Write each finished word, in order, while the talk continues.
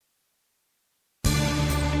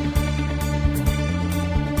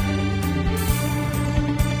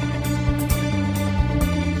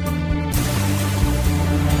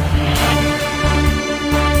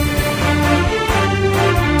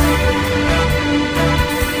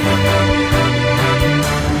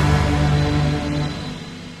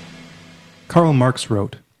Karl Marx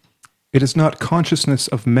wrote, "It is not consciousness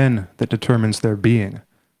of men that determines their being,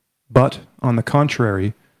 but, on the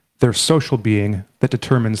contrary, their social being that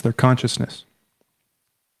determines their consciousness."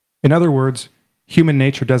 In other words, human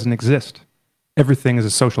nature doesn't exist. Everything is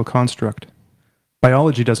a social construct.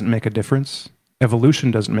 Biology doesn't make a difference.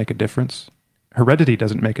 Evolution doesn't make a difference. Heredity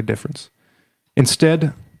doesn't make a difference.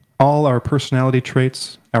 Instead, all our personality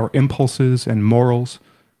traits, our impulses and morals,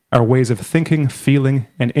 our ways of thinking, feeling,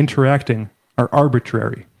 and interacting are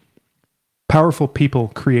arbitrary. Powerful people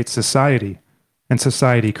create society, and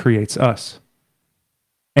society creates us.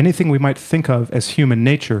 Anything we might think of as human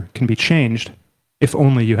nature can be changed if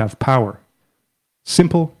only you have power.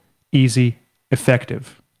 Simple, easy,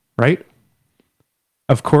 effective, right?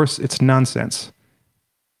 Of course, it's nonsense.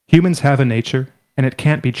 Humans have a nature, and it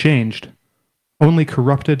can't be changed, only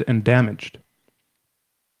corrupted and damaged.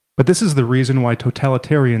 But this is the reason why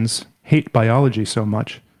totalitarians hate biology so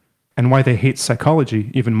much, and why they hate psychology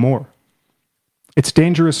even more. It's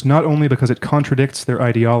dangerous not only because it contradicts their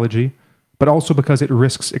ideology, but also because it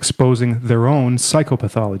risks exposing their own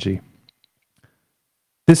psychopathology.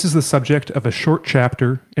 This is the subject of a short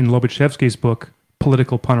chapter in Lobaczewski's book,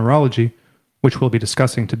 Political Ponerology, which we'll be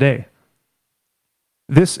discussing today.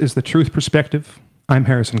 This is The Truth Perspective. I'm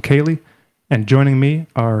Harrison Cayley, and joining me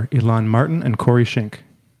are Ilan Martin and Corey Schink.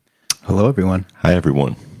 Hello, everyone. Hi,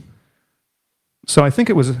 everyone. So I think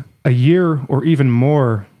it was a year or even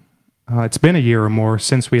more, it's been a year or more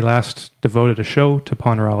since we last devoted a show to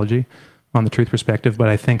Ponerology on The Truth Perspective, but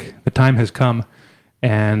I think the time has come,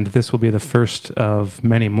 and this will be the first of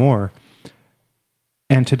many more.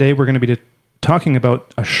 And today we're going to be talking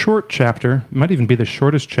about a short chapter, might even be the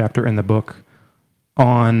shortest chapter in the book,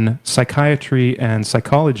 on psychiatry and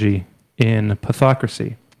psychology in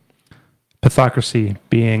pathocracy. Pathocracy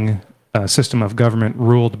being a system of government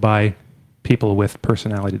ruled by people with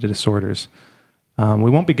personality disorders. We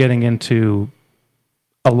won't be getting into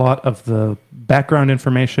a lot of the background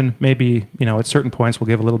information. Maybe, at certain points we'll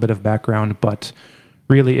give a little bit of background, but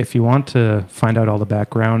really if you want to find out all the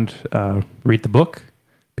background, read the book,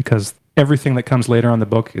 because everything that comes later on the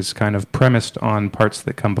book is kind of premised on parts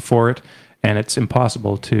that come before it, and it's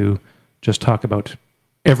impossible to just talk about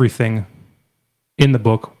everything in the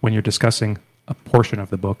book when you're discussing a portion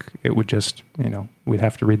of the book. It would just, we'd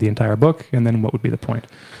have to read the entire book, and then what would be the point?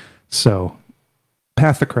 So,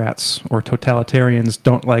 pathocrats or totalitarians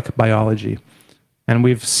don't like biology. And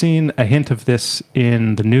we've seen a hint of this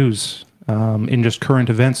in the news, in just current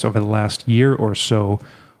events over the last year or so,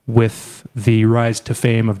 with the rise to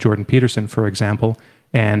fame of Jordan Peterson, for example,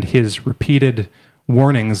 and his repeated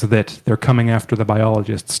warnings that they're coming after the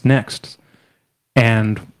biologists next.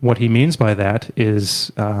 And what he means by that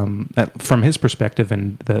is, that from his perspective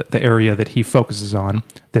and the area that he focuses on,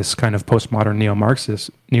 this kind of postmodern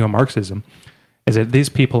neo-Marxism, is that these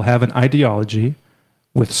people have an ideology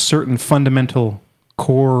with certain fundamental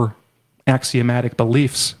core axiomatic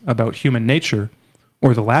beliefs about human nature,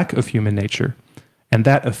 or the lack of human nature, and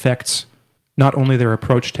that affects not only their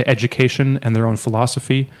approach to education and their own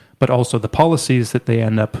philosophy, but also the policies that they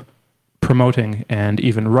end up promoting and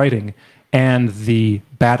even writing, and the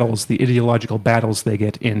battles, the ideological battles they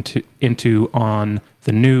get into on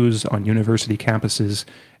the news, on university campuses,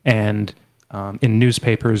 and in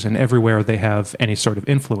newspapers and everywhere they have any sort of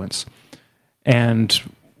influence. And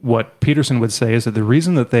what Peterson would say is that the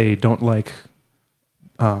reason that they don't like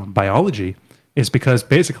biology is because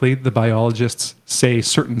basically the biologists say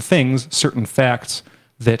certain things, certain facts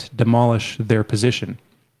that demolish their position.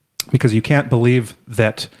 Because you can't believe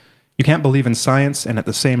in science and at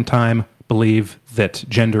the same time believe that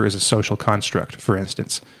gender is a social construct, for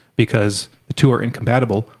instance, because the two are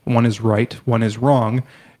incompatible. One is right, one is wrong,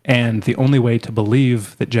 and the only way to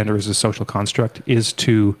believe that gender is a social construct is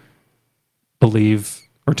to believe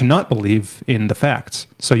or to not believe in the facts.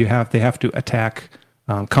 So they have to attack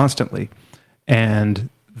constantly, and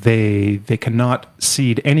they cannot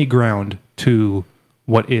cede any ground to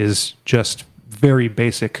what is just very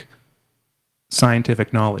basic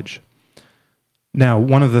scientific knowledge. Now,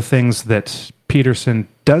 one of the things that Peterson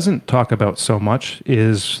doesn't talk about so much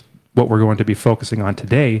is what we're going to be focusing on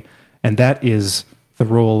today, and that is the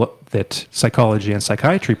role that psychology and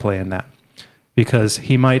psychiatry play in that. Because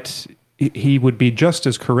he would be just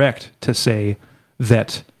as correct to say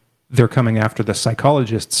that they're coming after the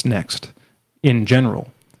psychologists next, in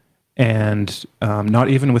general, and not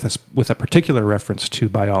even with a particular reference to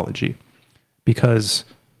biology. Because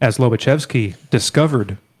as Lobaczewski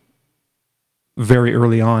discovered very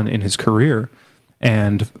early on in his career,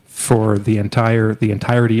 and for the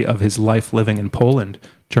entirety of his life living in Poland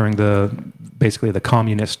during basically the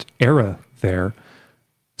communist era there,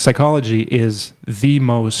 psychology is the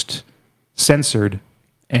most censored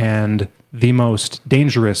and the most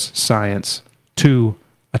dangerous science to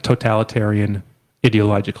a totalitarian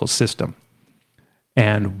ideological system.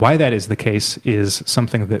 And why that is the case is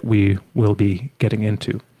something that we will be getting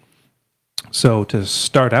into. So to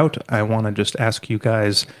start out, I want to just ask you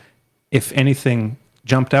guys if anything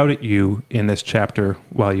jumped out at you in this chapter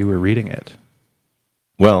while you were reading it.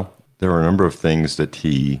 Well, there are a number of things that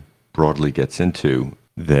he broadly gets into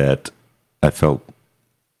that I felt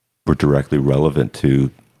were directly relevant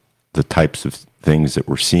to the types of things that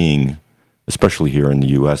we're seeing, especially here in the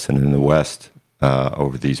U.S. and in the West,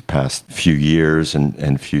 over these past few years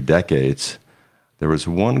and few decades. There was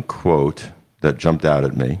one quote that jumped out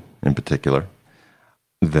at me in particular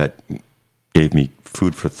that gave me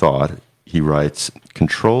food for thought. He writes,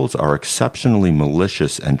 "Controls are exceptionally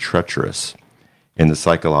malicious and treacherous in the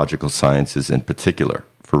psychological sciences in particular,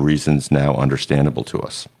 for reasons now understandable to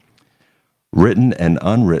us. Written and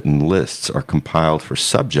unwritten lists are compiled for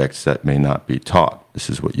subjects that may not be taught." This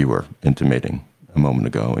is what you were intimating a moment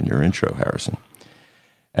ago in your intro, Harrison.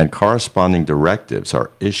 "And corresponding directives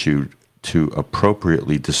are issued to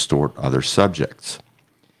appropriately distort other subjects.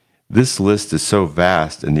 This list is so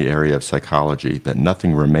vast in the area of psychology that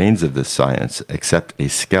nothing remains of this science except a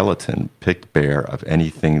skeleton picked bare of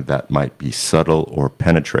anything that might be subtle or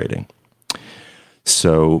penetrating."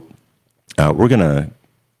 So we're going to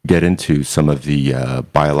get into some of the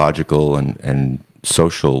biological and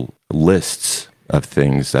social lists of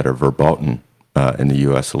things that are verboten in the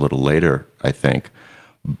U.S. a little later, I think.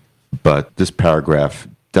 But this paragraph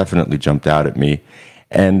definitely jumped out at me.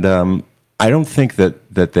 And I don't think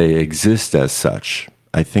that they exist as such.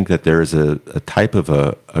 I think that there is a type of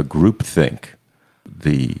a groupthink.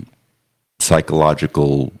 The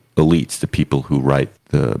psychological elites, the people who write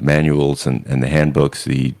the manuals and the handbooks,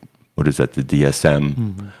 the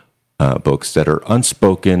DSM books that are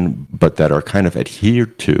unspoken, but that are kind of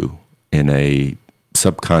adhered to in a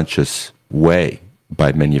subconscious way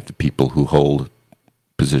by many of the people who hold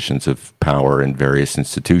positions of power in various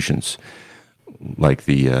institutions, like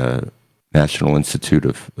the National Institute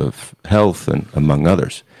of Health, and among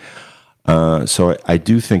others. So I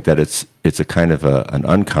do think that it's a kind of an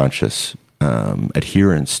unconscious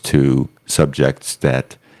adherence to subjects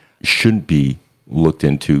that shouldn't be looked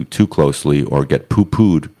into too closely or get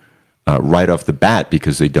poo-pooed right off the bat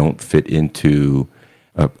because they don't fit into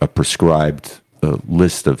a prescribed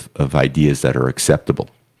list of ideas that are acceptable.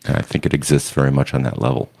 And I think it exists very much on that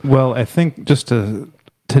level. Well, I think just to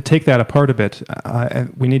take that apart a bit,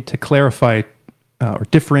 we need to clarify or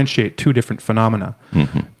differentiate two different phenomena.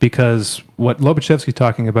 Because what Lobaczewski is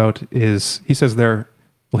talking about is, he says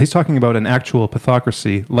he's talking about an actual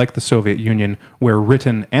pathocracy like the Soviet Union where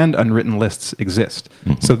written and unwritten lists exist.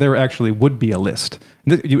 So there actually would be a list.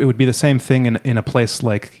 It would be the same thing in a place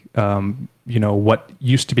like, what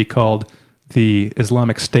used to be called the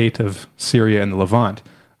Islamic State of Syria and the Levant,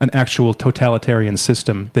 an actual totalitarian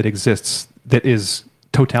system that exists that is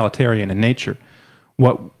totalitarian in nature.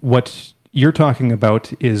 What you're talking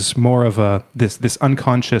about is more of this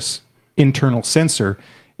unconscious internal censor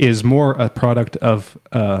is more a product of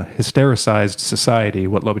a hystericized society,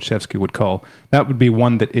 what Lobaczewski would call. That would be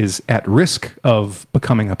one that is at risk of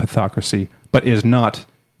becoming a pathocracy, but is not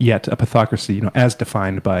yet a pathocracy, as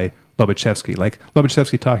defined by Lobaczewski. Like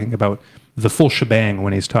Lobaczewski talking about the full shebang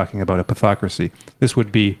when he's talking about a pathocracy. This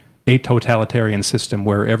would be a totalitarian system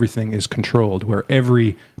where everything is controlled, where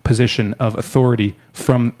every position of authority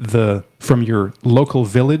from your local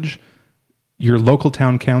village, your local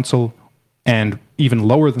town council, and even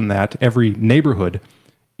lower than that, every neighborhood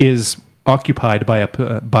is occupied by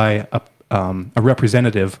a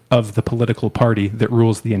representative of the political party that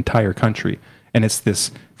rules the entire country. And it's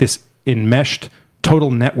this enmeshed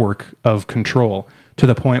total network of control to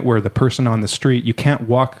the point where the person on the street, you can't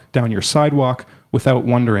walk down your sidewalk without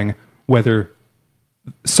wondering whether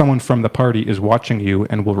someone from the party is watching you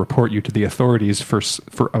and will report you to the authorities for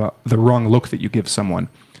the wrong look that you give someone.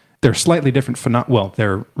 They're slightly different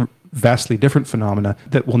they're vastly different phenomena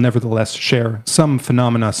that will nevertheless share some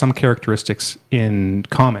phenomena, some characteristics in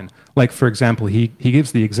common. Like, for example, he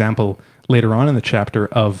gives the example later on in the chapter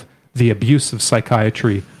of the abuse of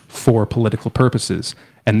psychiatry for political purposes.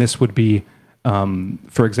 And this would be,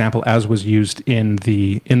 for example, as was used in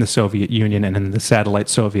the Soviet Union and in the satellite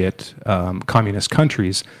Soviet communist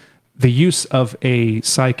countries, the use of a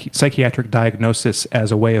psychiatric diagnosis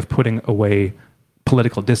as a way of putting away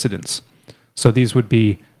political dissidents. So these would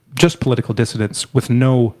be just political dissidents with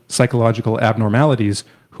no psychological abnormalities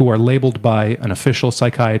who are labeled by an official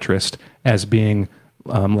psychiatrist as being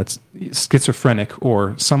schizophrenic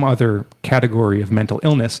or some other category of mental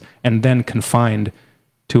illness, and then confined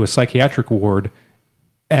to a psychiatric ward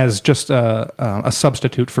as just a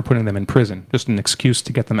substitute for putting them in prison, just an excuse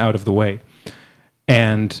to get them out of the way.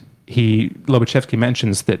 And Lobaczewski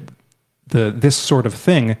mentions that this sort of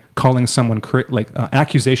thing, calling someone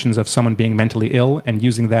accusations of someone being mentally ill and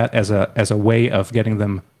using that as a way of getting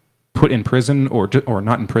them put in prison or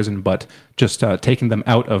not in prison, but just taking them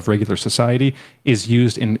out of regular society, is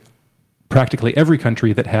used in practically every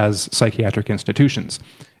country that has psychiatric institutions.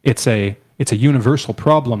 It's a universal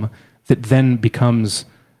problem that then becomes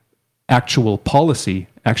actual policy,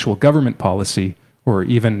 actual government policy, or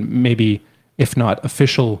even maybe, if not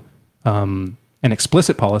official, an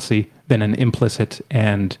explicit policy, then an implicit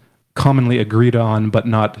and commonly agreed on but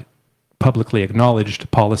not publicly acknowledged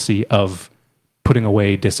policy of putting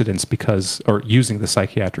away dissidents or using the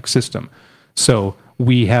psychiatric system. So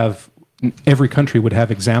every country would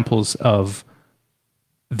have examples of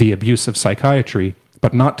the abuse of psychiatry,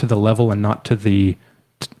 but not to the level and not to the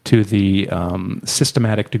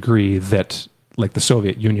systematic degree that like the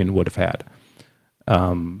Soviet Union would have had.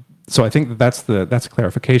 So I think that's a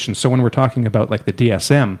clarification. So when we're talking about like the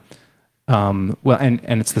DSM,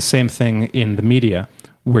 and it's the same thing in the media,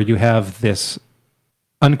 where you have this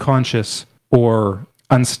unconscious or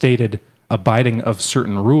unstated abiding of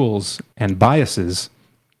certain rules and biases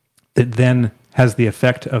that then has the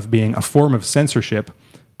effect of being a form of censorship,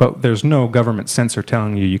 but there's no government censor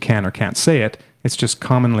telling you can or can't say it. It's just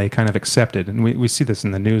commonly kind of accepted. And we see this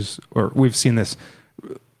in the news, or we've seen this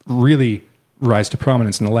really rise to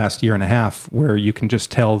prominence in the last year and a half, where you can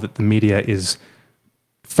just tell that the media is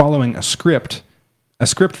following a script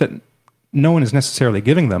that no one is necessarily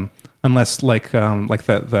giving them, unless like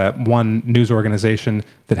that one news organization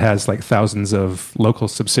that has like thousands of local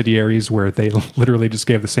subsidiaries where they literally just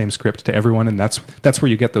gave the same script to everyone, and that's where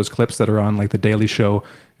you get those clips that are on like the Daily Show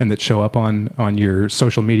and that show up on your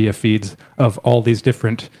social media feeds of all these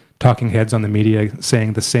different talking heads on the media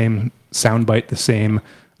saying the same soundbite,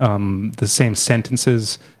 the same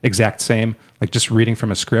sentences, exact same, like just reading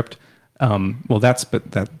from a script.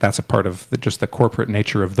 That's a part of just the corporate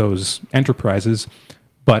nature of those enterprises.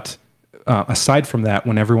 But aside from that,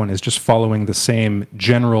 when everyone is just following the same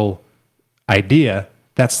general idea,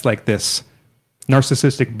 that's like this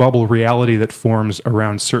narcissistic bubble reality that forms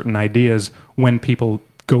around certain ideas when people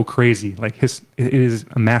go crazy. Like it is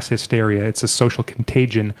a mass hysteria. It's a social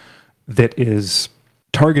contagion that is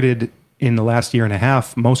targeted in the last year and a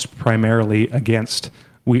half, most primarily against,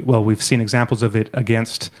 we've seen examples of it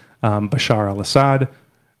against Bashar al-Assad,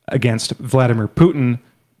 against Vladimir Putin,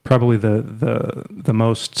 probably the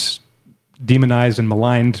most demonized and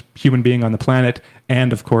maligned human being on the planet,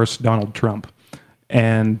 and of course Donald Trump.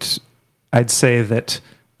 And I'd say that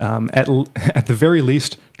at the very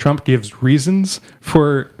least, Trump gives reasons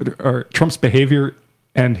for Trump's behavior,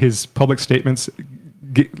 and his public statements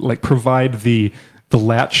provide the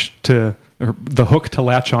latch to, or the hook to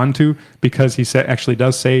latch onto, because he actually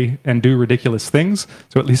does say and do ridiculous things.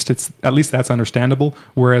 So at least that's understandable.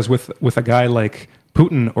 Whereas with a guy like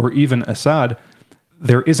Putin or even Assad,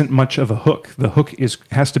 there isn't much of a hook. The hook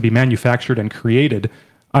has to be manufactured and created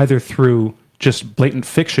either through just blatant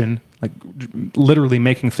fiction, like literally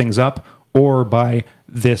making things up, or by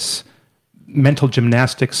this mental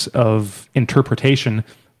gymnastics of interpretation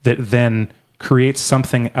that then creates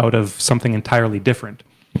something out of something entirely different.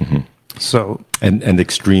 Mm-hmm. So and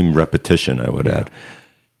extreme repetition, I would add.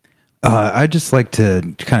 I'd just like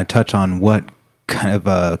to kind of touch on what kind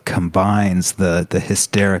of combines the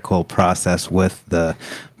hysterical process with the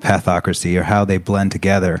pathocracy, or how they blend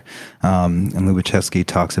together. And Lobaczewski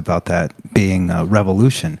talks about that being a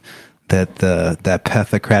revolution, that that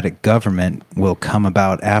pathocratic government will come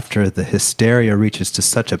about after the hysteria reaches to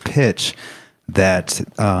such a pitch that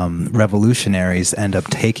revolutionaries end up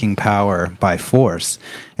taking power by force.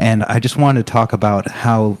 And I just wanted to talk about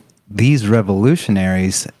how these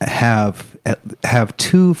revolutionaries have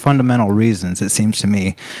two fundamental reasons, it seems to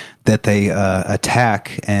me, that they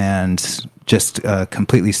attack and just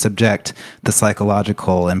completely subject the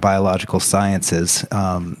psychological and biological sciences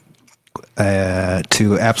to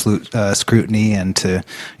absolute scrutiny and to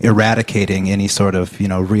eradicating any sort of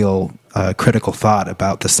real critical thought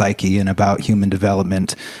about the psyche and about human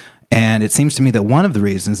development. And it seems to me that one of the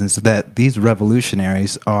reasons is that these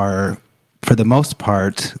revolutionaries are, for the most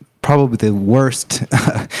part, probably the worst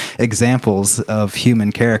examples of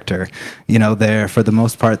human character. They're, for the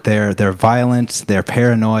most part, they're violent, they're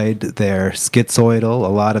paranoid, they're schizoidal. A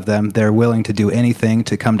lot of them, they're willing to do anything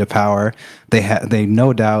to come to power. They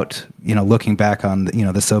no doubt looking back on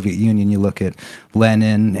the Soviet Union, you look at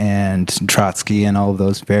Lenin and Trotsky and all of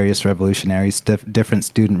those various revolutionaries, different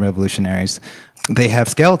student revolutionaries. They have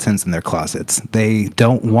skeletons in their closets. They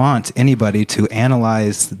don't want anybody to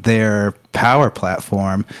analyze their power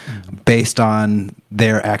platform based on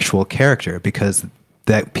their actual character, because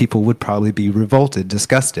that people would probably be revolted,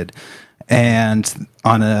 disgusted. And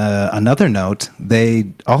on another note, they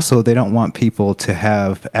don't want people to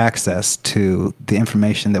have access to the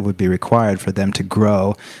information that would be required for them to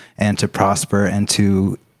grow and to prosper and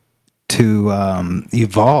to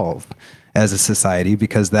evolve as a society,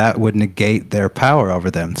 because that would negate their power over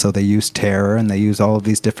them. So they use terror and they use all of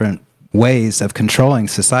these different ways of controlling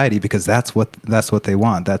society, because that's what they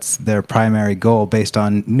want. That's their primary goal, based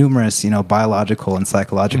on numerous biological and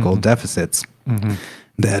psychological deficits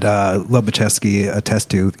that Lobaczewski attests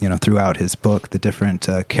to throughout his book, the different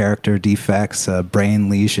character defects, brain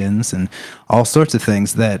lesions, and all sorts of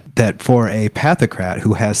things that for a pathocrat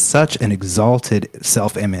who has such an exalted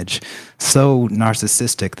self-image, so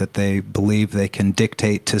narcissistic that they believe they can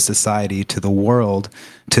dictate to society, to the world,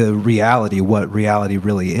 to reality, what reality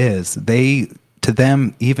really is, to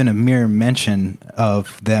them, even a mere mention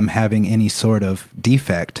of them having any sort of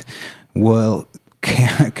defect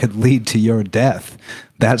could lead to your death.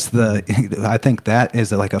 I think that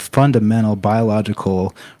is like a fundamental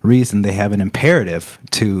biological reason they have an imperative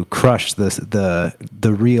to crush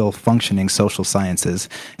the real functioning social sciences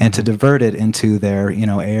and to divert it into their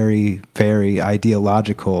airy-fairy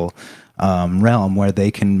ideological realm, where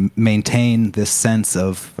they can maintain this sense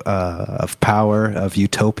of power, of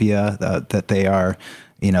utopia, that they are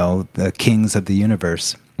the kings of the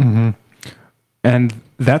universe. And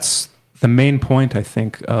that's the main point, I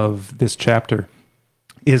think, of this chapter,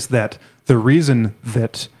 is that the reason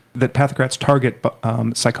that pathocrats target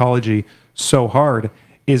psychology so hard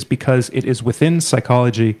is because it is within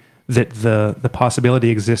psychology that the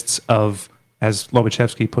possibility exists of, as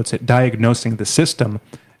Lobaczewski puts it, diagnosing the system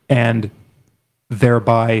and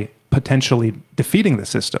thereby potentially defeating the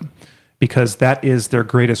system, because that is their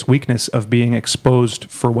greatest weakness, of being exposed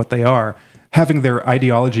for what they are, having their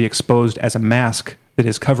ideology exposed as a mask that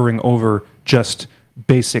is covering over just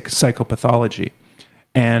basic psychopathology.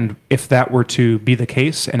 And if that were to be the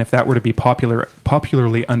case, and if that were to be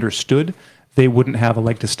popularly understood, they wouldn't have a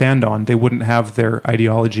leg to stand on. They wouldn't have their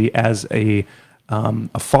ideology as a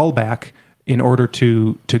fallback in order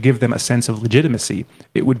to give them a sense of legitimacy.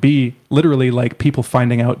 It would be literally like people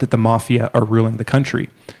finding out that the mafia are ruling the country,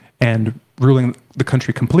 and ruling the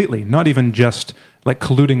country completely, not even just like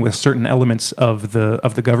colluding with certain elements of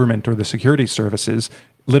the government or the security services.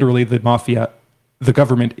 Literally, the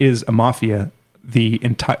government is a mafia, the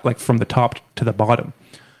entire, like from the top to the bottom.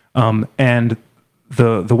 And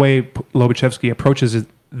the way Lobaczewski approaches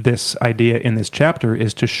this idea in this chapter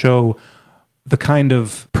is to show the kind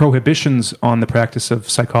of prohibitions on the practice of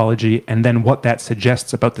psychology, and then what that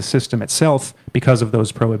suggests about the system itself because of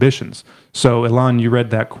those prohibitions. So, Ilan, you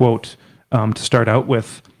read that quote to start out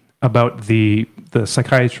with about the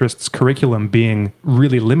psychiatrist's curriculum being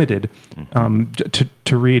really limited.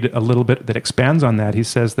 To read a little bit that expands on that, he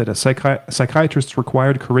says that a psychiatrist's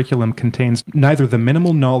required curriculum contains neither the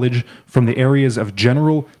minimal knowledge from the areas of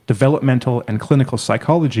general, developmental, and clinical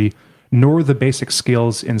psychology, nor the basic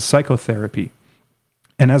skills in psychotherapy.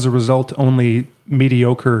 And as a result, only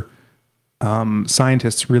mediocre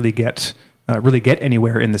scientists really get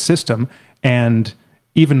anywhere in the system, and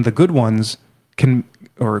even the good ones could,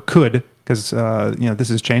 because this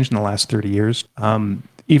has changed in the last 30 years.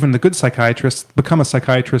 Even the good psychiatrists become a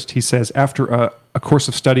psychiatrist, he says, after a course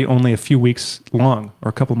of study only a few weeks long or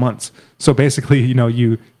a couple months. So basically,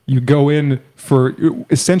 you go in for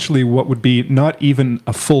essentially what would be not even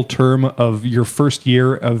a full term of your first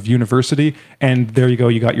year of university, and there you go,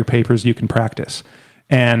 you got your papers, you can practice.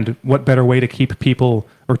 And what better way to keep people,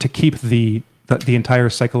 or to keep the entire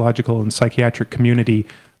psychological and psychiatric community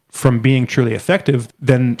from being truly effective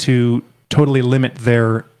than to totally limit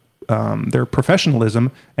their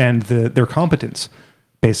professionalism and their competence.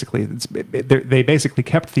 Basically, they basically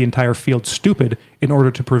kept the entire field stupid in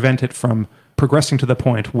order to prevent it from progressing to the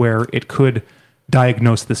point where it could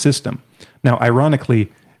diagnose the system. Now,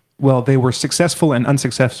 ironically, well, they were successful and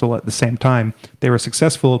unsuccessful at the same time. They were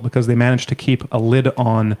successful because they managed to keep a lid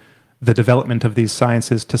on the development of these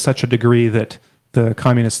sciences to such a degree that the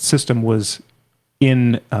communist system was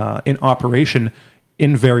in operation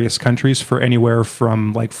in various countries for anywhere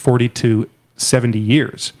from like 40 to 70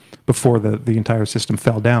 years before the entire system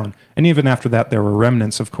fell down. And even after that, there were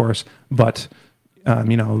remnants, of course, but by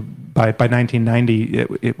 1990,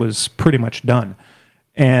 it was pretty much done.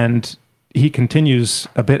 And he continues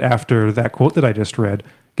a bit after that quote that I just read,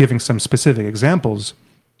 giving some specific examples,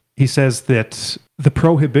 he says that the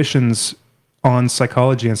prohibitions on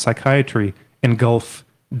psychology and psychiatry engulf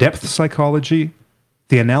depth psychology,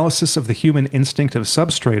 the analysis of the human instinctive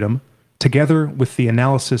substratum, together with the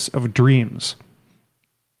analysis of dreams.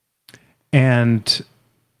 And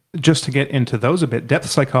just to get into those a bit, depth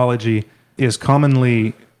psychology is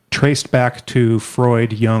commonly traced back to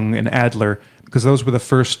Freud, Jung, and Adler, because those were the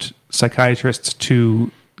first psychiatrists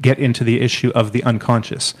to get into the issue of the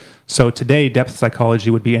unconscious. So today, depth psychology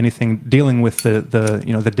would be anything dealing with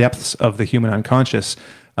the depths of the human unconscious.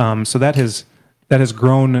 So that has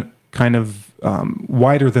grown kind of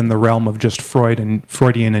wider than the realm of just Freudian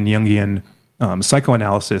and Jungian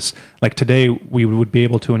psychoanalysis. Like today, we would be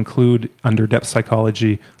able to include under depth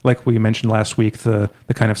psychology, like we mentioned last week, the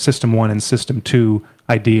kind of system 1 and system 2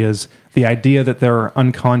 ideas, the idea that there are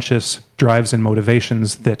unconscious drives and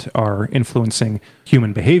motivations that are influencing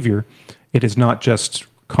human behavior. It is not just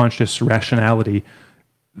conscious rationality.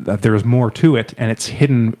 There is more to it, and it's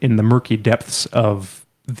hidden in the murky depths of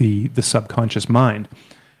the subconscious mind.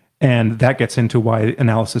 And that gets into why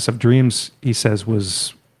analysis of dreams, he says,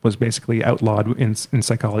 was basically outlawed in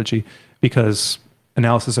psychology, because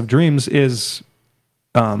analysis of dreams is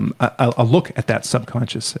a look at that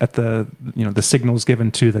subconscious, at the signals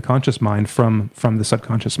given to the conscious mind from the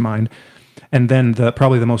subconscious mind, and then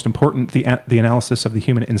probably the most important, the analysis of the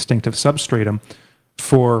human instinctive substratum.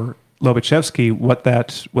 For Lobaczewski, what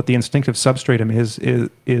the instinctive substratum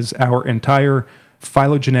is our entire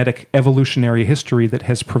phylogenetic evolutionary history that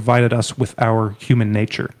has provided us with our human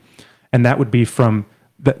nature, and that would be from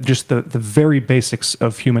just the very basics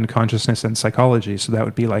of human consciousness and psychology. So that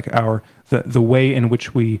would be like the way in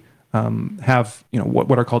which we have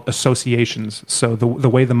what are called associations. So the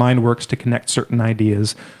way the mind works to connect certain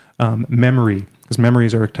ideas, memory, because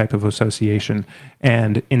memories are a type of association,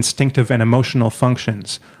 and instinctive and emotional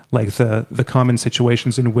functions, like the common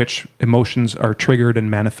situations in which emotions are triggered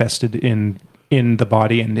and manifested in the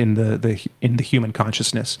body and in the human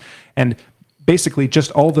consciousness, and basically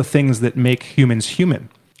just all the things that make humans human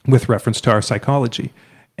with reference to our psychology.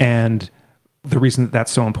 And the reason that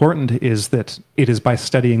that's so important is that it is by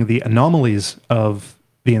studying the anomalies of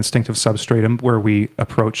the instinctive substratum where we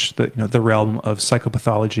approach the realm of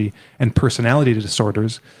psychopathology and personality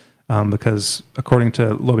disorders, because according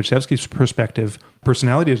to Lobaczewski's perspective,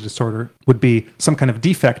 personality disorder would be some kind of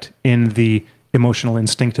defect in the emotional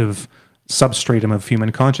instinctive substratum of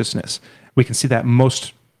human consciousness. We can see that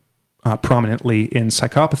most prominently in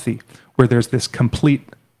psychopathy, where there's this complete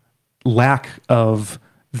lack of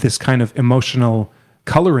this kind of emotional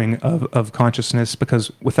coloring of consciousness,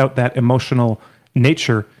 because without that emotional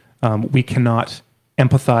nature, we cannot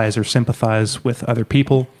empathize or sympathize with other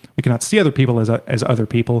people. We cannot see other people as other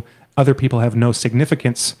people. Other people have no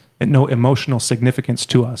significance and no emotional significance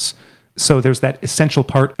to us. So there's that essential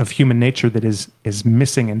part of human nature that is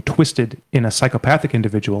missing and twisted in a psychopathic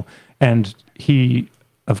individual. And he,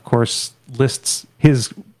 of course, lists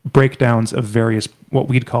his breakdowns of various what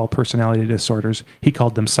we'd call personality disorders. He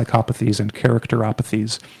called them psychopathies and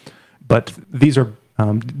characteropathies. But these are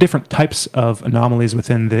different types of anomalies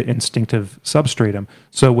within the instinctive substratum.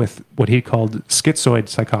 So with what he called schizoid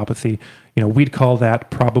psychopathy, we'd call that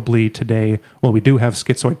probably today, well, we do have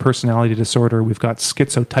schizoid personality disorder. We've got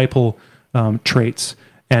schizotypal traits,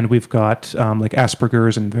 and we've got like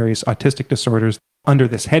Asperger's and various autistic disorders. Under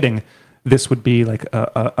this heading, this would be like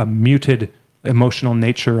a muted emotional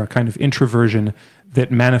nature, a kind of introversion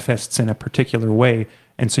that manifests in a particular way.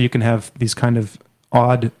 And so you can have these kind of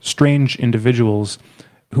odd, strange individuals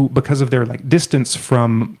who, because of their distance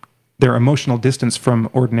from their emotional distance from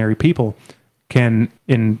ordinary people, can,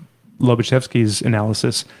 in Lobaczewski's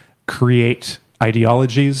analysis, create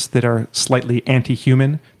ideologies that are slightly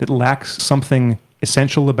anti-human, that lack something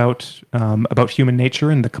essential about human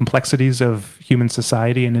nature and the complexities of human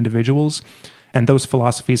society and individuals. And those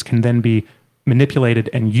philosophies can then be manipulated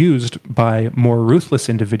and used by more ruthless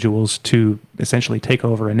individuals to essentially take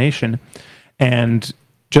over a nation. And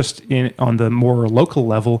just on the more local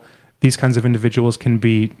level, these kinds of individuals can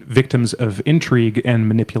be victims of intrigue and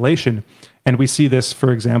manipulation. And we see this,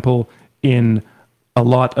 for example, in a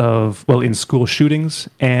lot of, in school shootings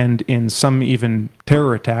and in some even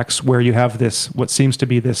terror attacks, where you have this, what seems to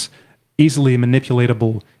be this easily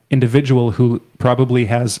manipulatable individual who probably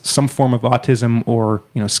has some form of autism or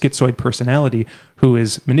schizoid personality, who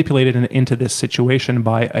is manipulated into this situation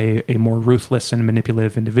by a more ruthless and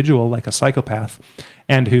manipulative individual like a psychopath,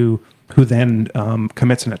 and who then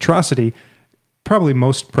commits an atrocity. Probably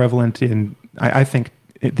most prevalent in, I think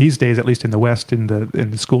these days, at least in the West, in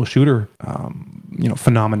the school shooter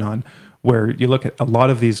phenomenon, where you look at a lot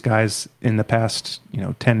of these guys in the past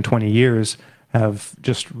 10, 20 years have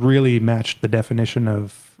just really matched the definition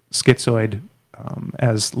of schizoid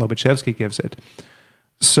as Lobaczewski gives it.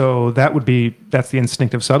 So that's the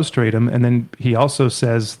instinctive substratum. And then he also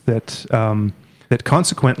says that that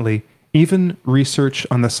consequently, even research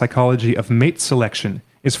on the psychology of mate selection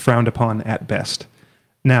is frowned upon at best.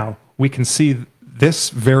 Now, we can see this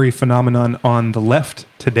very phenomenon on the left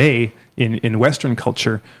today in Western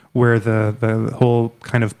culture, where the whole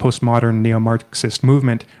kind of postmodern neo-Marxist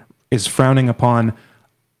movement is frowning upon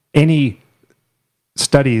any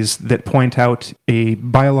studies that point out a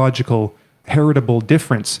biological heritable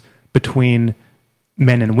difference between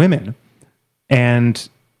men and women. And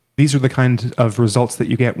these are the kind of results that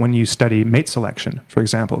you get when you study mate selection, for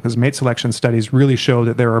example, because mate selection studies really show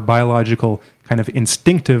that there are biological kind of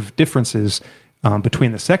instinctive differences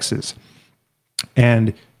between the sexes.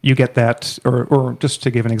 And you get that, or just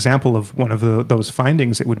to give an example of one of those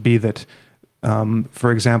findings, it would be that,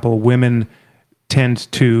 for example, women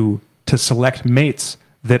tend to select mates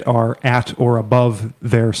that are at or above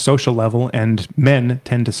their social level, and men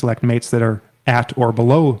tend to select mates that are at or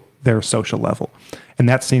below their social level. And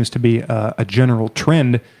that seems to be a general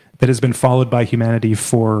trend that has been followed by humanity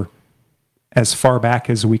for as far back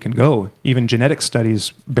as we can go. Even genetic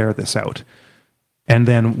studies bear this out. And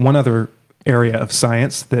then one other area of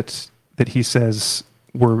science that he says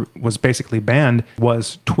was basically banned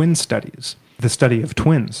was twin studies, the study of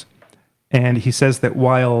twins. And he says that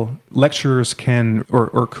while lecturers can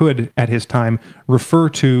or could at his time refer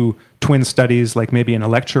to twin studies, like maybe in a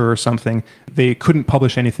lecture or something, they couldn't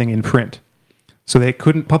publish anything in print. So they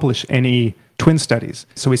couldn't publish any twin studies.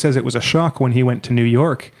 So he says it was a shock when he went to New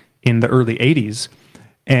York in the early 80s,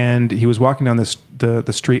 and he was walking down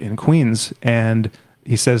the street in Queens, and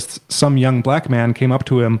he says some young black man came up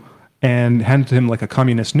to him and handed him like a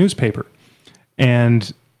communist newspaper.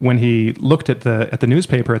 And when he looked at the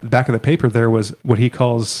newspaper, at the back of the paper, there was what he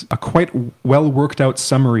calls a quite well worked out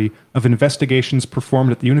summary of investigations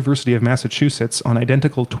performed at the University of Massachusetts on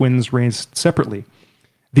identical twins raised separately.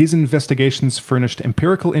 These investigations furnished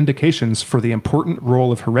empirical indications for the important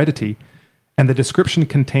role of heredity, and the description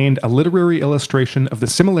contained a literary illustration of the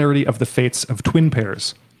similarity of the fates of twin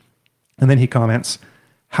pairs. And then he comments,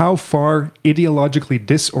 how far ideologically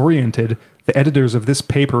disoriented the editors of this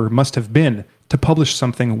paper must have been to publish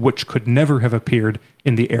something which could never have appeared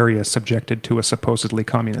in the area subjected to a supposedly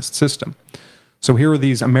communist system. So here are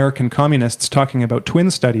these American communists talking about twin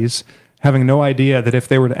studies, having no idea that if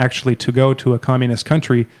they were actually to go to a communist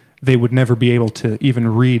country, they would never be able to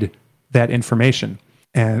even read that information.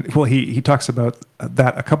 And well, he talks about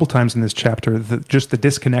that a couple times in this chapter, just the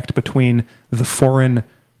disconnect between the foreign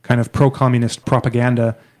kind of pro-communist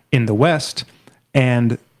propaganda in the West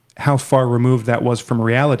and how far removed that was from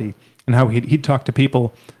reality, and how he'd talk to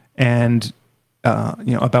people and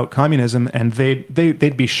about communism, and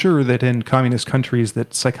they'd be sure that in communist countries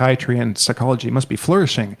that psychiatry and psychology must be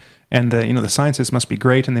flourishing, and the sciences must be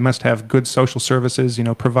great, and they must have good social services,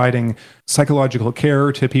 providing psychological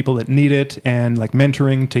care to people that need it, and like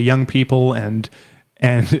mentoring to young people, and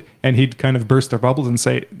he'd kind of burst their bubbles and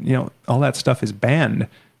say, all that stuff is banned.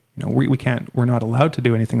 We're not allowed to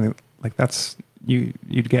do anything like that's.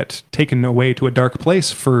 You'd get taken away to a dark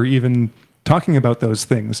place for even talking about those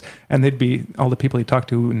things, and all the people he talked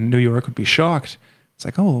to in New York would be shocked. It's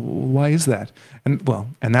like, oh, why is that? And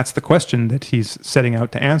that's the question that he's setting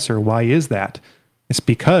out to answer. Why is that? It's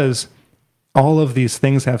because all of these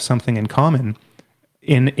things have something in common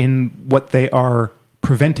in what they are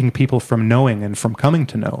preventing people from knowing and from coming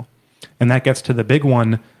to know. And that gets to the big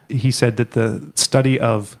one. He said that the study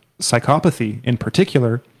of psychopathy in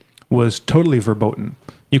particular was totally verboten.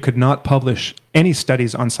 You could not publish any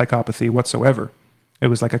studies on psychopathy whatsoever. It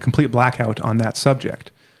was like a complete blackout on that subject.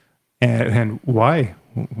 And why?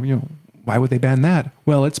 Why would they ban that?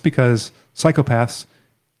 Well, it's because psychopaths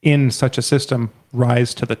in such a system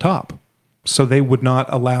rise to the top. So they would not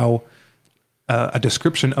allow a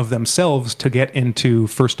description of themselves to get into,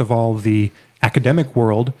 first of all, the academic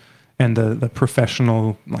world and the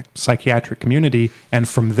professional psychiatric community, and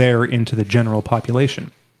from there into the general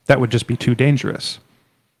population. That would just be too dangerous.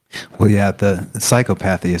 Well, yeah, the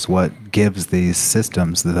psychopathy is what gives these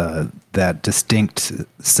systems that distinct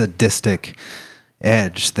sadistic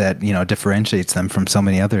edge that differentiates them from so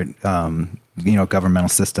many other governmental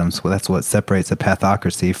systems. Well, that's what separates a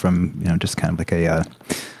pathocracy from just kind of like a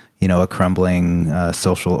crumbling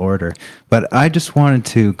social order. But I just wanted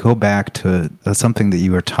to go back to something that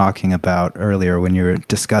you were talking about earlier when you were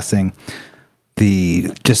discussing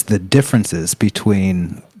the differences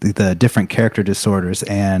between the different character disorders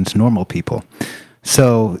and normal people.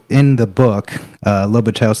 So in the book,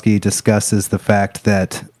 Lobaczewski discusses the fact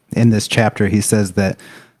that in this chapter, he says that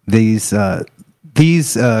these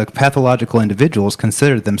pathological individuals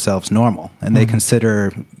consider themselves normal, and they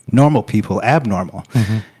consider normal people abnormal.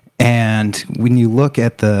 And when you look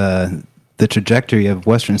at the trajectory of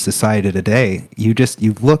Western society today, you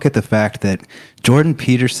look at the fact that Jordan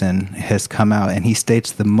Peterson has come out and he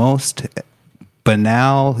states the most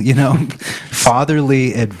banal,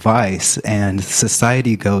 fatherly advice, and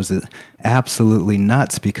society goes absolutely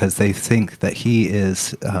nuts because they think that he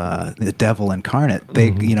is the devil incarnate.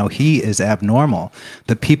 He is abnormal.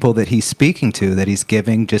 The people that he's speaking to, that he's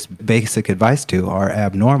giving just basic advice to, are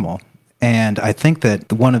abnormal. And I think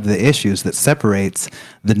that one of the issues that separates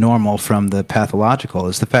the normal from the pathological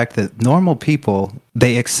is the fact that normal people,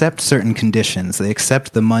 they accept certain conditions. They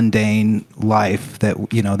accept the mundane life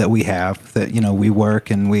that we have, that we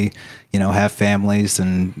work and we have families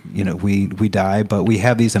and we die, but we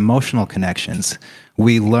have these emotional connections.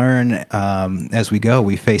 We learn as we go.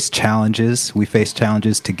 We face challenges. We face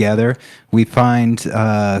challenges together. We find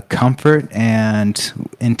comfort and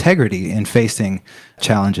integrity in facing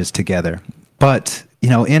challenges together. But,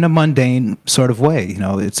 in a mundane sort of way,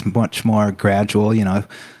 it's much more gradual.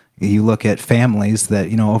 You look at families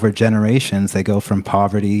that, over generations, they go from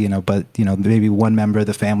poverty, but, maybe one member of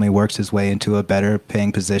the family works his way into a better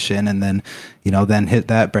paying position, and then, then hit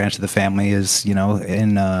that branch of the family is,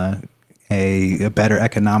 in a better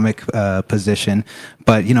economic position.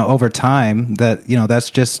 But, over time, that's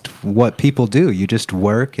just what people do. You just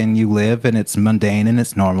work and you live, and it's mundane and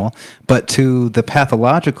it's normal. But to the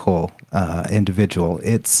pathological individual,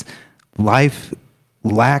 it's life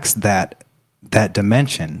lacks that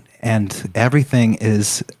dimension, and everything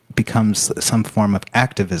becomes some form of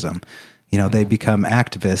activism. They become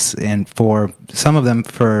activists, and for some of them,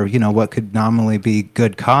 for what could nominally be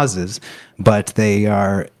good causes, but they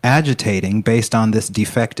are agitating based on this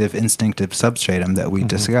defective instinctive substratum that we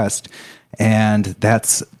discussed, and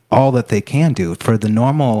that's all that they can do. For the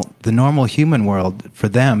normal human world, for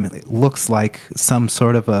them, it looks like some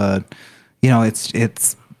sort of a,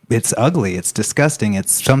 it's ugly, it's disgusting,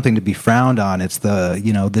 it's something to be frowned on. It's the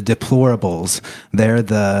deplorables. They're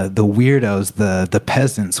the weirdos, the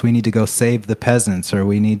peasants. We need to go save the peasants, or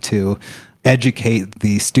we need to educate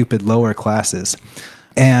the stupid lower classes.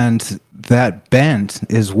 And that bent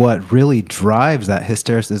is what really drives that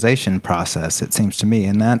hystericization process, it seems to me.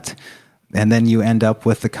 And then you end up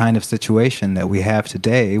with the kind of situation that we have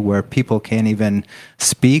today, where people can't even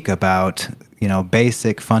speak about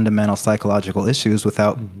basic fundamental psychological issues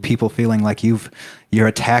without people feeling like you're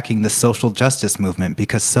attacking the social justice movement,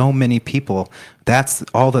 because so many people, that's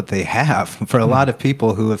all that they have. For a lot of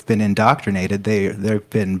people who have been indoctrinated, they've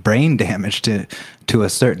been brain damaged to a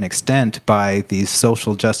certain extent by these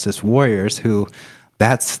social justice warriors who,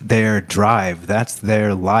 that's their drive, that's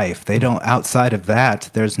their life. They don't, outside of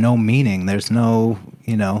that, there's no meaning, there's no,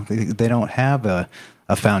 they don't have a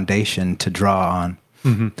foundation to draw on.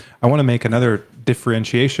 I want to make another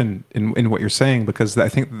differentiation in what you're saying, because I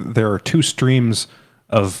think there are two streams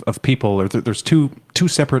of people, or there's two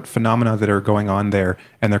separate phenomena that are going on there,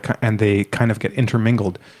 and they kind of get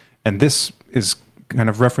intermingled. And this is kind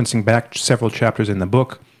of referencing back several chapters in the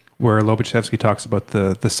book, where Lobaczewski talks about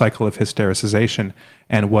the cycle of hystericization,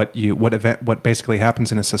 and what basically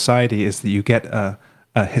happens in a society is that you get a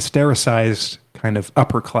hystericized kind of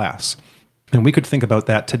upper class. And we could think about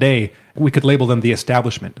that today. We could label them the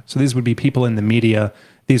establishment. So these would be people in the media.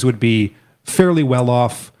 These would be fairly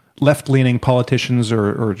well-off, left-leaning politicians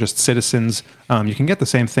or just citizens. You can get the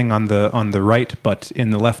same thing on the right, but in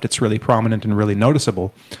the left it's really prominent and really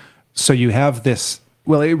noticeable. So you have this,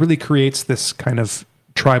 it really creates this kind of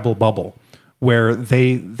tribal bubble where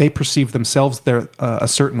they perceive themselves a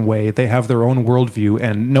certain way. They have their own worldview,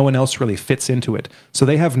 and no one else really fits into it. So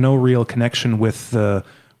they have no real connection with the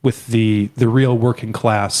real working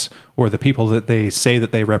class, or the people that they say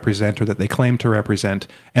that they represent or that they claim to represent,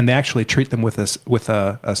 and they actually treat them with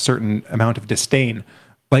a certain amount of disdain,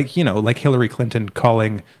 like Hillary Clinton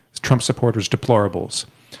calling Trump supporters deplorables.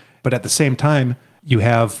 But at the same time, you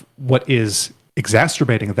have what is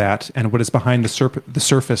exacerbating that, and what is behind the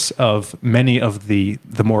surface of many of the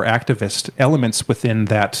more activist elements within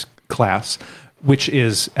that class, which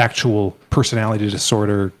is actual personality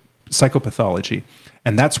disorder, psychopathology.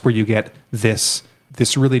 And that's where you get this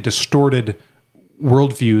really distorted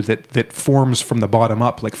worldview that forms from the bottom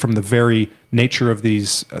up, like from the very nature of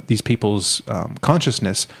these people's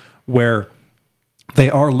consciousness, where they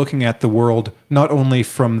are looking at the world not only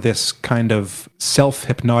from this kind of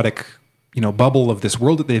self-hypnotic, bubble of this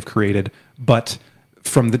world that they've created, but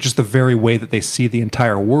from just the very way that they see the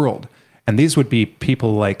entire world. And these would be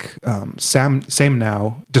people like Sam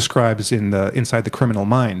now describes in Inside the Criminal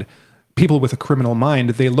Mind. People with a criminal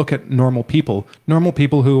mind, they look at normal people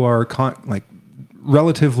who are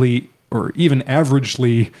relatively or even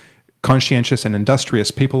averagely conscientious and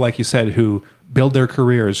industrious, people like you said, who build their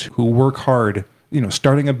careers, who work hard,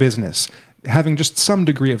 starting a business, having just some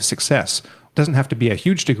degree of success. It doesn't have to be a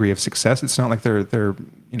huge degree of success. It's not like they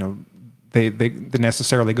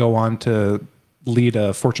necessarily go on to lead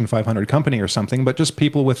a Fortune 500 company or something, but just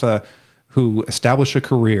people who establish a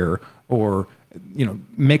career or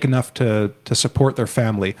make enough to support their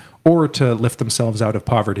family or to lift themselves out of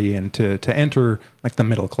poverty and to enter like the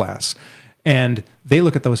middle class. And they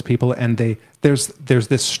look at those people and there's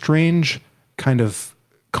this strange kind of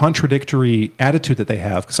contradictory attitude that they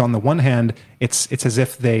have, because on the one hand, it's as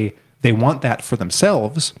if they want that for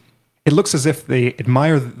themselves. It looks as if they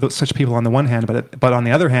admire such people on the one hand, but on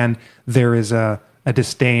the other hand, there is a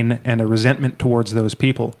disdain and a resentment towards those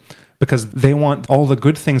people because they want all the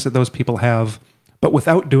good things that those people have, but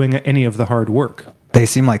without doing any of the hard work. They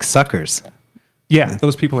seem like suckers. Yeah,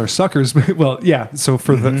 those people are suckers. Well, yeah. So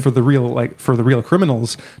for the real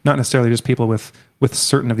criminals, not necessarily just people with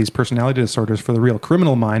certain of these personality disorders. For the real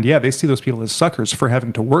criminal mind, yeah, they see those people as suckers for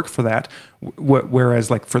having to work for that. Whereas,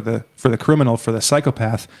 like for the criminal, for the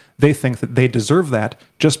psychopath, they think that they deserve that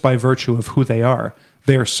just by virtue of who they are.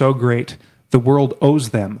 They are so great. The world owes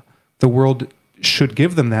them. The world should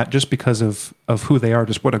give them that just because of who they are,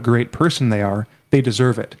 just what a great person they are. They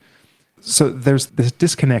deserve it. So there's this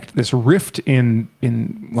disconnect, this rift in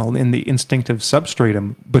the instinctive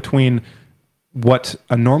substratum between what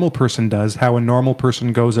a normal person does, how a normal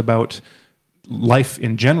person goes about life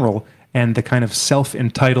in general, and the kind of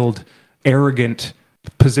self-entitled, arrogant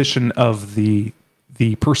position of the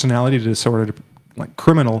personality disorder like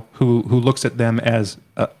criminal who looks at them as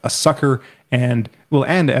a sucker and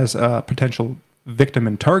as a potential victim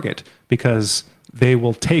and target, because they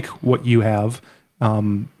will take what you have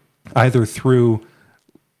either through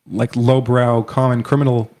like lowbrow common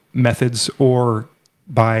criminal methods or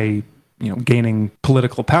by gaining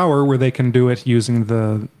political power where they can do it using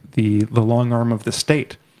the long arm of the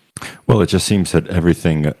state. Well, it just seems that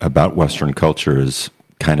everything about Western culture is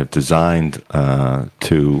kind of designed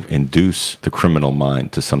to induce the criminal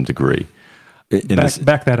mind to some degree.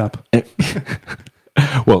 Back that up.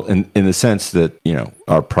 Well, in the sense that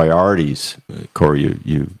our priorities, Corey,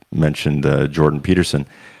 you mentioned Jordan Peterson.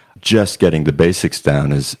 Just getting the basics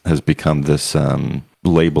down has become this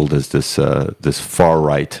labeled as this far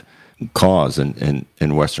right cause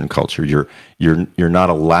in Western culture. You're not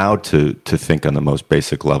allowed to think on the most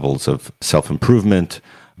basic levels of self-improvement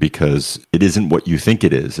because it isn't what you think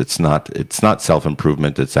it is. It's not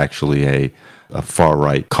self-improvement. It's actually a far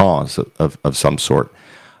right cause of some sort.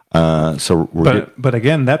 But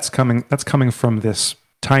again, that's coming from this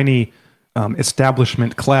tiny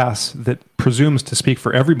establishment class that presumes to speak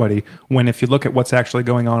for everybody, when if you look at what's actually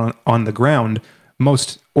going on the ground,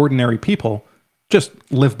 most ordinary people just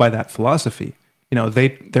live by that philosophy.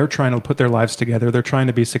 They're trying to put their lives together, they're trying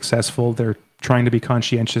to be successful, they're trying to be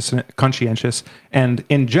conscientious, and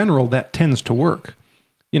in general that tends to work.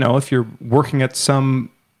 If you're working at some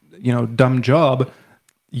dumb job,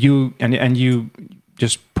 you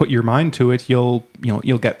just put your mind to it, you'll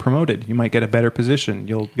get promoted. You might get a better position.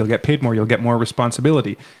 You'll get paid more. You'll get more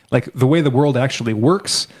responsibility. Like the way the world actually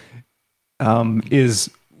works is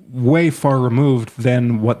way far removed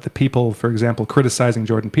than what the people, for example, criticizing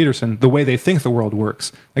Jordan Peterson, the way they think the world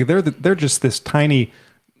works. Like they're just this tiny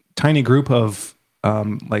group of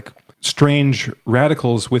like strange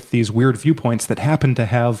radicals with these weird viewpoints that happen to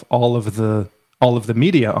have all of the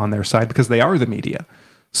media on their side because they are the media.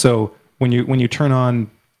 So when you turn on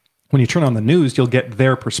the news, you'll get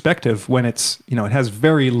their perspective when it has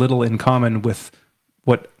very little in common with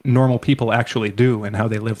what normal people actually do and how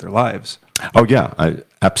they live their lives. Oh yeah,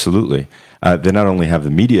 absolutely. They not only have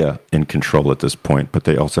the media in control at this point, but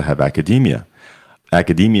they also have academia.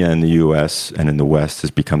 Academia in the U.S. and in the West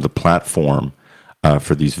has become the platform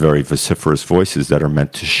for these very vociferous voices that are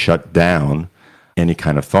meant to shut down any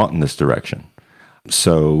kind of thought in this direction.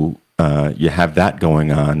 So you have that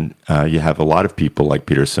going on. You have a lot of people like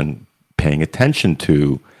Peterson paying attention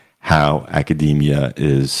to how academia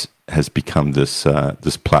has become this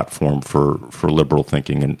platform for liberal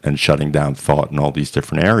thinking and shutting down thought in all these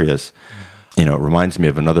different areas. It reminds me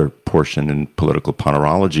of another portion in Political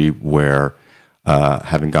Ponerology where,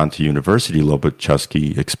 having gone to university,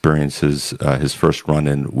 Lobaczewski experiences his first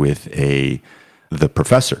run-in with the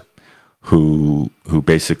professor who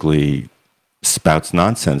basically spouts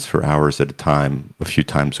nonsense for hours at a time, a few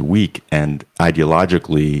times a week, and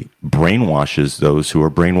ideologically brainwashes those who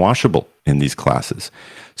are brainwashable. in these classes.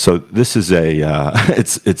 So this is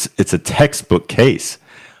it's a textbook case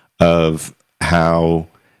of how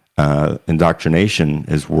indoctrination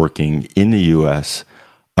is working in the U.S.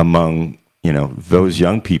 among those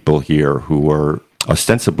young people here who are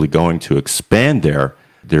ostensibly going to expand their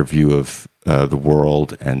view of the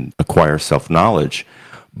world and acquire self-knowledge,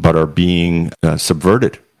 but are being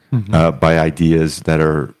subverted by ideas that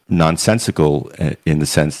are nonsensical in the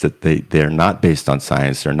sense that they're not based on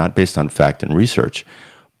science, they're not based on fact and research,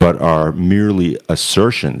 but are merely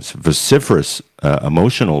assertions, vociferous,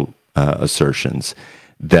 emotional assertions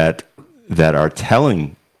that are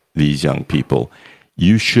telling these young people,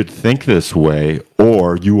 you should think this way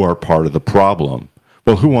or you are part of the problem.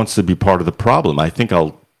 Well, who wants to be part of the problem? I think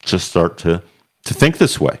I'll just start to think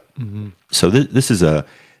this way. So this is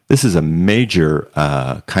a major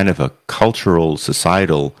kind of a cultural,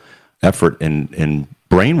 societal effort in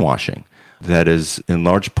brainwashing that is in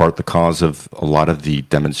large part the cause of a lot of the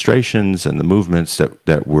demonstrations and the movements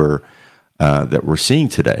that we're seeing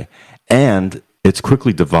today. And it's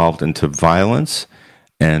quickly devolved into violence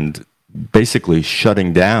and basically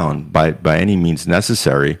shutting down by any means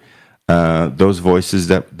necessary those voices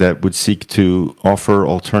that would seek to offer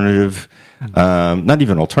alternative, not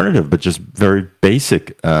even alternative, but just very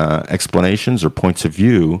basic explanations or points of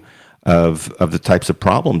view of the types of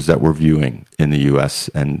problems that we're viewing in the U.S.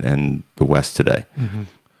 and the West today.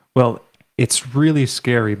 Well, it's really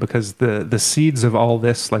scary because the seeds of all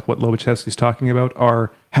this, like what Lobaczewski's talking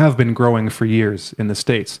about, have been growing for years in the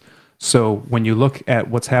States. So when you look at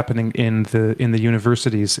what's happening in the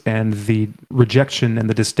universities and the rejection and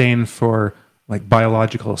the disdain for like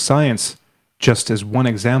biological science, just as one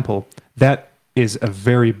example, that is a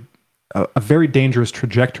very dangerous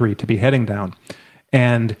trajectory to be heading down.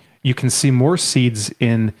 And you can see more seeds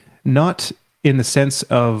not in the sense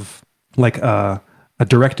of like a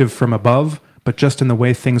directive from above, but just in the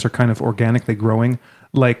way things are kind of organically growing.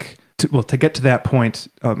 Like, to get to that point,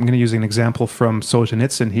 I'm going to use an example from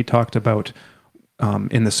Solzhenitsyn. He talked about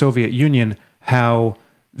in the Soviet Union how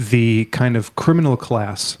the kind of criminal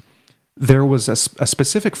class, there was a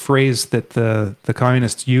specific phrase that the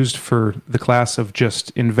communists used for the class of just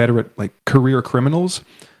inveterate, like career criminals.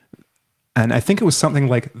 And I think it was something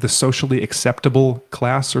like the socially acceptable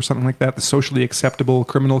class or something like that, the socially acceptable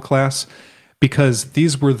criminal class, because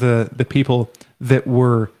these were the people that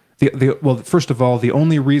were... Well, first of all, the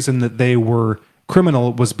only reason that they were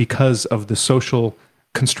criminal was because of the social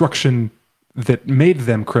construction that made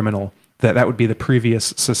them criminal. That would be the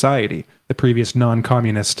previous society, the previous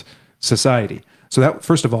non-communist society. So that,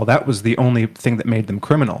 first of all, that was the only thing that made them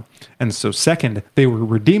criminal. And so second, they were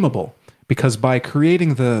redeemable because by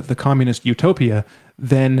creating the communist utopia,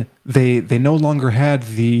 then they no longer had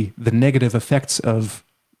the negative effects of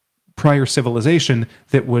prior civilization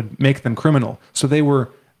that would make them criminal. So they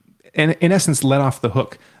were, in essence, let off the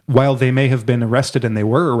hook. While they may have been arrested, and they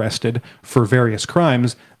were arrested for various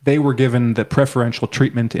crimes, they were given the preferential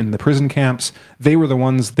treatment in the prison camps. They were the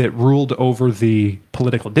ones that ruled over the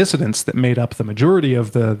political dissidents that made up the majority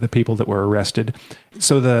of the people that were arrested.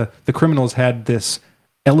 So the criminals had this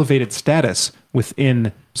elevated status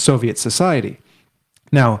within Soviet society.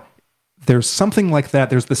 Now, there's something like that.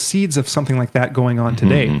 There's the seeds of something like that going on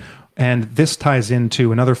today. And this ties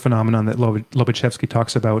into another phenomenon that Lobaczewski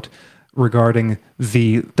talks about regarding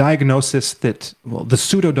the diagnosis the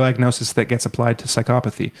pseudo-diagnosis that gets applied to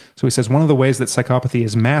psychopathy. So he says one of the ways that psychopathy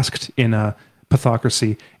is masked in a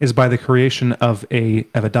pathocracy is by the creation of a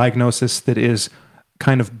diagnosis that is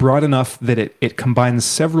kind of broad enough that it combines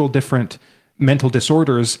several different mental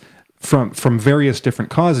disorders from various different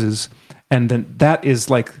causes. And then that is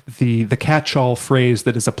like the catch-all phrase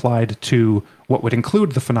that is applied to what would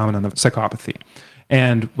include the phenomenon of psychopathy.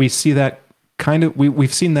 And we see that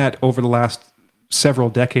we've seen that over the last several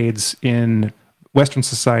decades in Western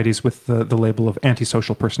societies with the label of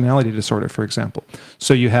antisocial personality disorder, for example.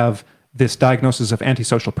 So you have this diagnosis of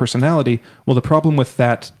antisocial personality. Well, the problem with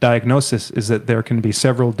that diagnosis is that there can be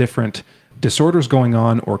several different disorders going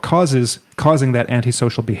on or causing that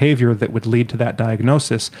antisocial behavior that would lead to that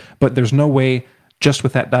diagnosis, but there's no way just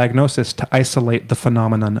with that diagnosis to isolate the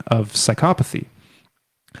phenomenon of psychopathy.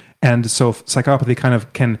 And so psychopathy kind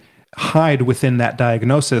of can hide within that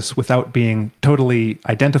diagnosis without being totally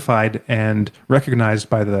identified and recognized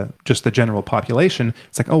by the general population.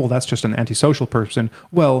 It's like, oh, well, that's just an antisocial person.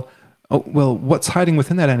 Well, what's hiding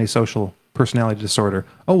within that antisocial personality disorder?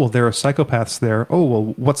 Oh, well, there are psychopaths there. Oh, well,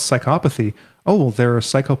 what's psychopathy? Oh, well, there are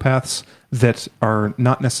psychopaths that are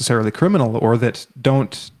not necessarily criminal or that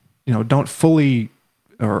don't fully,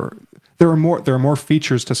 or there are more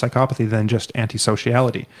features to psychopathy than just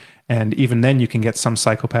antisociality. And even then, you can get some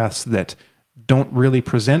psychopaths that don't really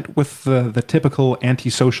present with the typical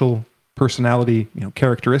antisocial personality,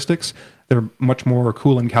 characteristics. They're much more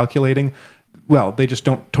cool and calculating. Well, they just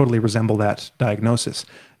don't totally resemble that diagnosis.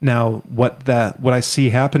 Now, what I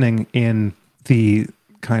see happening in the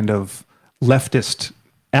kind of leftist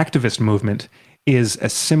activist movement is a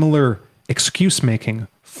similar excuse making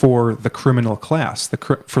for the criminal class,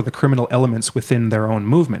 for the criminal elements within their own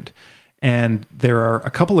movement. And there are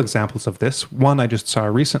a couple examples of this. One I just saw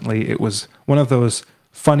recently. It was one of those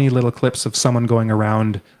funny little clips of someone going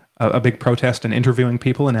around a big protest and interviewing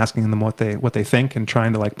people and asking them what they think and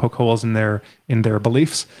trying to like poke holes in their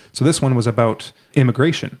beliefs. So this one was about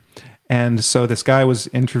immigration. And so this guy was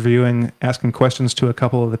asking questions to a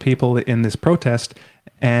couple of the people in this protest,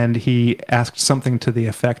 and he asked something to the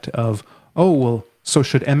effect of, "Oh, well, so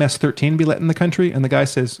should MS-13 be let in the country?" And the guy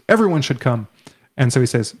says, "Everyone should come." And so he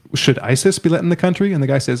says, "Should ISIS be let in the country?" And the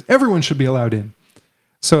guy says, "Everyone should be allowed in."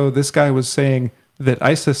 So this guy was saying that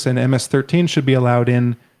ISIS and MS-13 should be allowed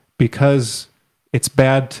in because it's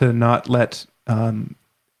bad to not let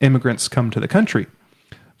immigrants come to the country.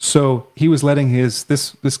 So he was letting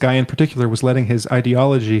this guy in particular was letting his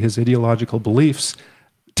ideology, his ideological beliefs,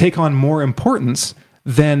 take on more importance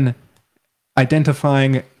than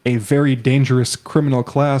identifying a very dangerous criminal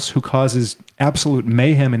class who causes absolute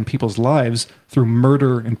mayhem in people's lives through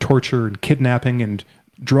murder and torture and kidnapping and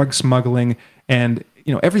drug smuggling and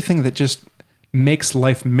everything that just makes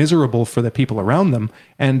life miserable for the people around them.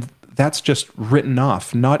 And that's just written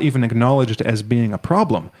off, not even acknowledged as being a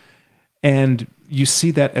problem. And you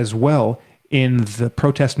see that as well in the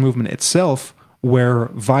protest movement itself, where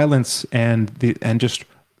violence and just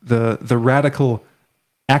the radical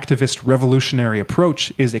activist revolutionary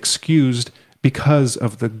approach is excused because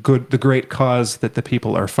of the great cause that the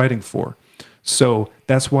people are fighting for. So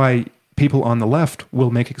that's why people on the left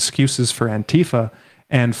will make excuses for Antifa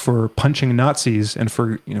and for punching Nazis and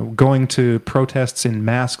for going to protests in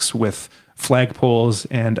masks with flagpoles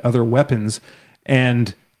and other weapons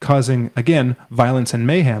and causing, again, violence and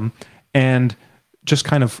mayhem, and just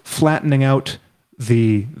kind of flattening out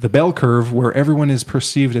the bell curve where everyone is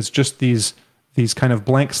perceived as just these kind of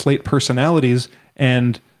blank slate personalities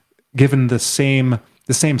and given the same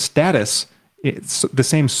status, it's the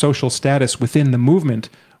same social status within the movement,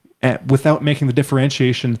 without making the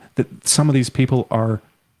differentiation that some of these people are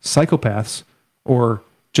psychopaths or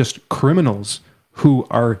just criminals who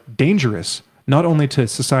are dangerous, not only to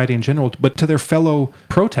society in general, but to their fellow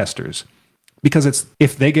protesters. Because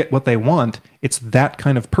if they get what they want, it's that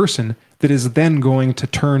kind of person that is then going to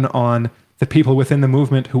turn on the people within the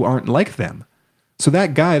movement who aren't like them. So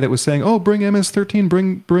that guy that was saying, "Oh, bring MS-13,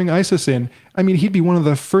 bring ISIS in," I mean, he'd be one of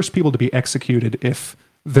the first people to be executed if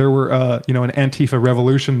there were an Antifa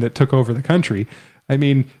revolution that took over the country. I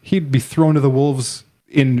mean, he'd be thrown to the wolves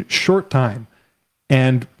in short time.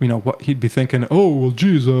 And what he'd be thinking, "Oh, well,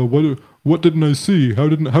 geez, what didn't I see? How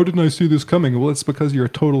didn't I see this coming?" Well, it's because you're a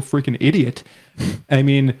total freaking idiot. I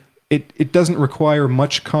mean, it doesn't require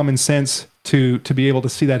much common sense to be able to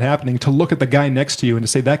see that happening, to look at the guy next to you and to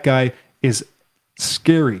say, that guy is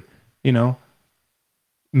scary.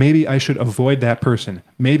 Maybe I should avoid that person.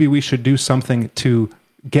 Maybe we should do something to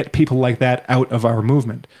get people like that out of our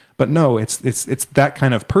movement. But no, it's that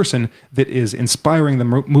kind of person that is inspiring the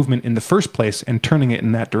movement in the first place and turning it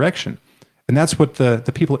in that direction. And that's what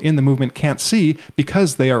the people in the movement can't see,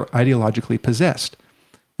 because they are ideologically possessed.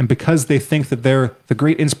 And because they think that the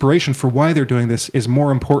great inspiration for why they're doing this is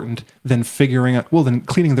more important than than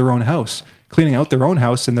cleaning their own house, cleaning out their own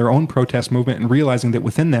house in their own protest movement, and realizing that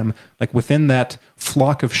within them, like within that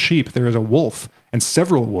flock of sheep, there is a wolf and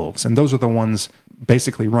several wolves. And those are the ones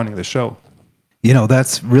basically running the show.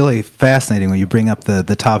 That's really fascinating when you bring up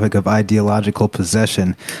the topic of ideological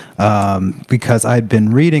possession, because I'd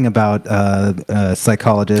been reading about a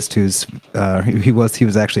psychologist he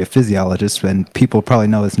was actually a physiologist, and people probably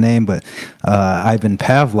know his name, but Ivan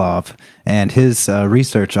Pavlov, and his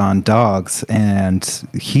research on dogs. And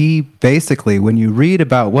he basically, when you read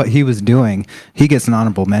about what he was doing, he gets an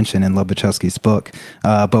honorable mention in Lobaczewski's book.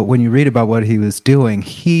 But when you read about what he was doing,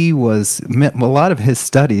 a lot of his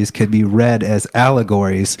studies could be read as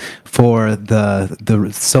allegories for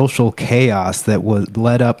the social chaos that was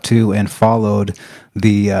led up to and followed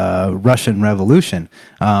the Russian Revolution,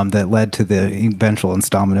 that led to the eventual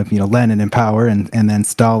installment of Lenin in power, and then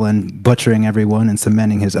Stalin butchering everyone and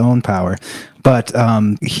cementing his own power. But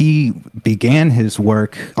he began his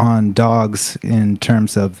work on dogs in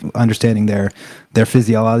terms of understanding their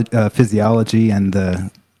physiology and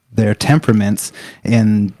their temperaments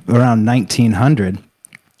in around 1900.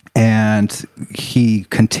 And he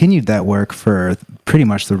continued that work for pretty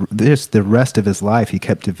much the rest of his life. He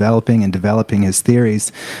kept developing his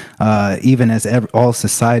theories, even as all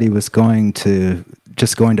society was going to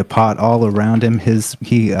pot all around him.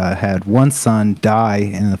 He had one son die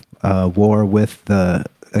in a war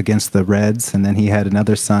against the Reds, and then he had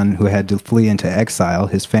another son who had to flee into exile.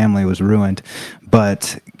 His family was ruined,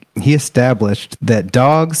 but he established that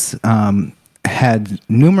dogs had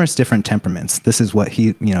numerous different temperaments. This is what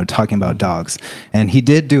he, talking about dogs. And he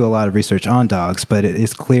did do a lot of research on dogs, but it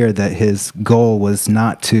is clear that his goal was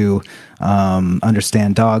not to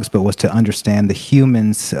understand dogs, but was to understand the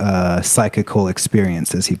human's psychical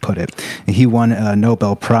experience, as he put it. And he won a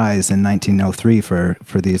Nobel Prize in 1903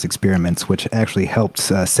 for these experiments, which actually helped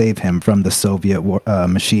save him from the Soviet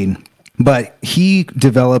machine. But he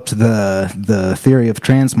developed the theory of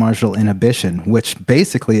transmartial inhibition, which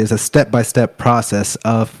basically is a step-by-step process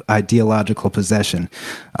of ideological possession.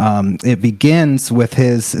 It begins with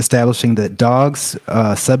his establishing that dogs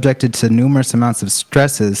subjected to numerous amounts of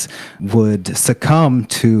stresses would succumb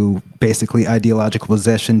to basically ideological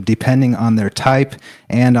possession depending on their type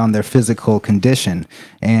and on their physical condition.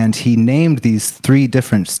 And he named these three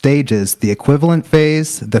different stages: the equivalent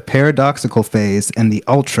phase, the paradoxical phase, and the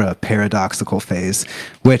ultra-paradoxical phase,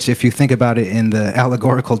 which, if you think about it in the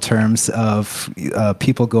allegorical terms of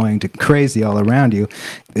people going to crazy all around you,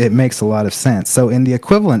 it makes a lot of sense. So in the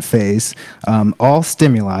equivalent phase, all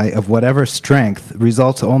stimuli of whatever strength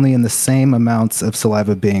results only in the same amounts of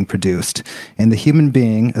saliva being produced. In the human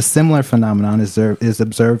being, a similar phenomenon is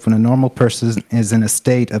observed when a normal person is in a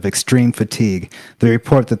state of extreme fatigue. They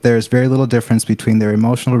report that there is very little difference between their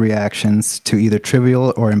emotional reactions to either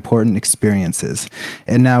trivial or important experiences.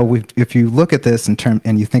 And now, if you look at this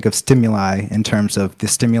and you think of stimuli in terms of the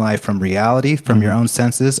stimuli from reality, from your own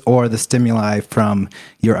senses, or the stimuli from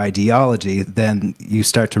your ideology, then you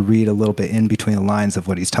start to read a little bit in between the lines of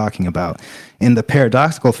what he's talking about. In the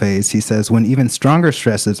paradoxical phase, he says, when even stronger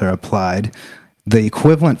stresses are applied, the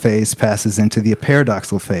equivalent phase passes into the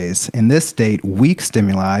paradoxical phase. In this state, weak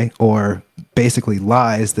stimuli, or basically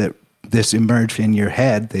lies that this emerge in your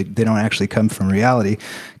head, they don't actually come from reality,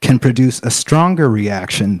 can produce a stronger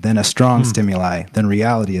reaction than a strong stimuli, than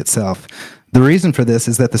reality itself. The reason for this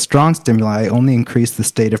is that the strong stimuli only increase the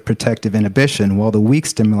state of protective inhibition, while the weak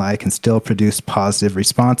stimuli can still produce positive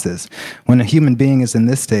responses. When a human being is in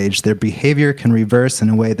this stage, their behavior can reverse in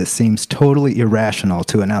a way that seems totally irrational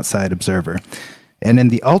to an outside observer. And in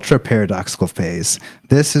the ultra-paradoxical phase,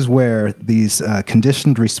 this is where these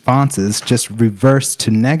conditioned responses just reverse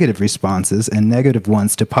to negative responses and negative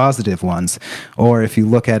ones to positive ones. Or if you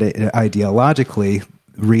look at it ideologically,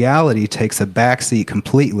 reality takes a backseat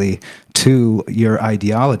completely to your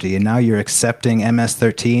ideology, and now you're accepting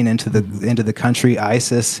MS-13 into the country.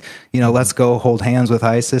 ISIS, let's go hold hands with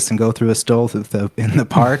ISIS and go through a stole in the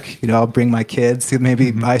park. I'll bring my kids.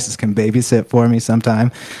 Maybe ISIS can babysit for me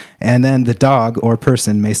sometime. And then the dog or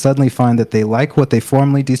person may suddenly find that they like what they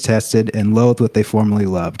formerly detested and loathe what they formerly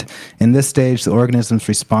loved. In this stage, the organism's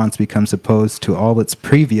response becomes opposed to all its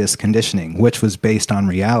previous conditioning, which was based on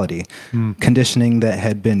reality. Conditioning that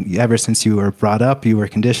had been, ever since you were brought up, you were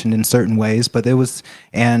conditioned in certain ways, but it was,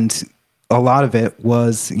 and a lot of it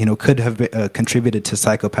was, could have contributed to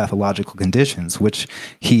psychopathological conditions, which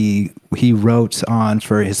he wrote on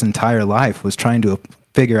for his entire life, was trying to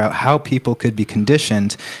figure out how people could be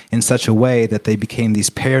conditioned in such a way that they became these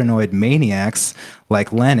paranoid maniacs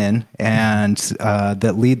like Lenin, and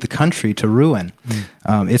that lead the country to ruin.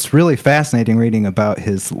 It's really fascinating reading about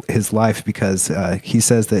his life, because he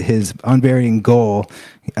says that his unvarying goal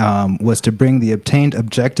was to bring the obtained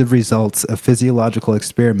objective results of physiological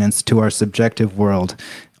experiments to our subjective world.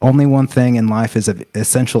 Only one thing in life is of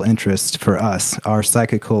essential interest for us: our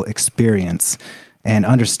psychical experience. And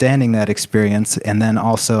understanding that experience, and then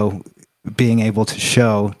also being able to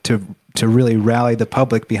show, to really rally the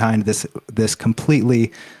public behind this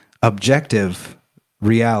completely objective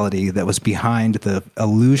reality that was behind the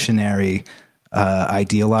illusionary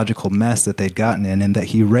ideological mess that they'd gotten in, and that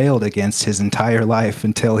he railed against his entire life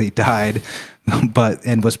until he died,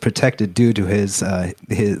 and was protected due to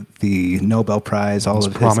the Nobel Prize, all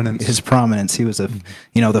of his prominence. He was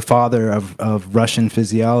the father of Russian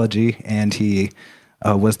physiology, and he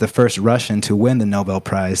was the first Russian to win the Nobel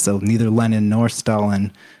Prize. So neither Lenin nor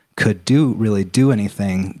Stalin could really do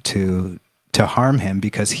anything to harm him,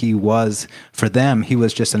 because for them, he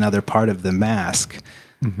was just another part of the mask.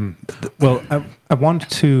 Mm-hmm. Well, I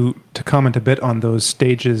wanted to comment a bit on those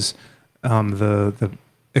stages, the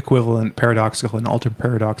equivalent, paradoxical, and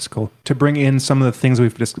ultra-paradoxical, to bring in some of the things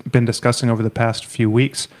we've been discussing over the past few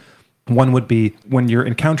weeks. One would be when you're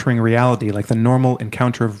encountering reality, like the normal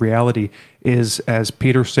encounter of reality is, as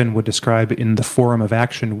Peterson would describe in The Forum of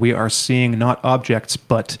Action, we are seeing not objects,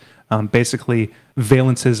 but basically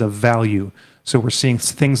valences of value. So we're seeing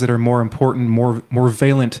things that are more important, more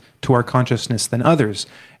valent to our consciousness than others.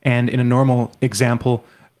 And in a normal example,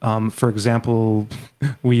 for example,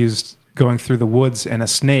 we used going through the woods and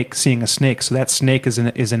seeing a snake. So that snake is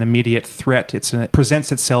an immediate threat. It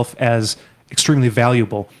presents itself as extremely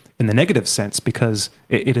valuable in the negative sense because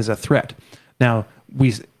it is a threat. Now,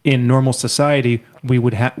 in normal society, we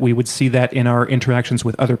would see that in our interactions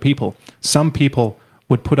with other people. Some people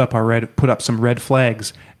would put up some red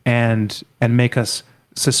flags and make us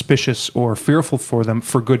suspicious or fearful for them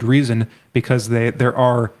for good reason, because there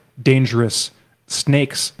are dangerous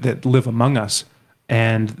snakes that live among us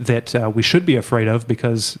and that we should be afraid of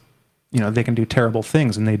because they can do terrible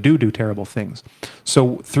things, and they do terrible things.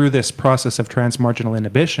 So through this process of transmarginal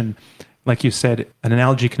inhibition, like you said, an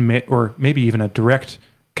analogy can make, or maybe even a direct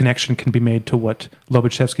connection can be made to what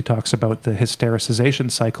Lobaczewski talks about, the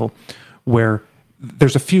hystericization cycle, where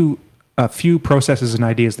there's a few processes and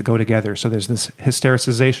ideas that go together. So there's this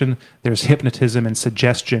hystericization, there's hypnotism and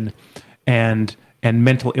suggestion, and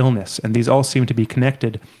mental illness, and these all seem to be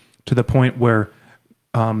connected to the point where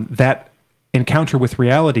that encounter with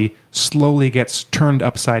reality slowly gets turned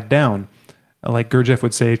upside down. Like Gurdjieff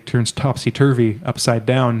would say, it turns topsy-turvy upside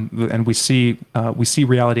down, and we see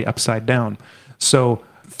reality upside down. So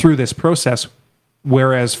through this process,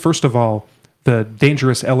 whereas first of all, the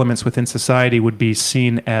dangerous elements within society would be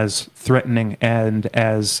seen as threatening and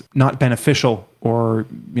as not beneficial, or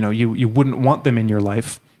you wouldn't want them in your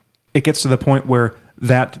life, it gets to the point where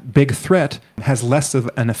that big threat has less of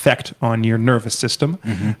an effect on your nervous system.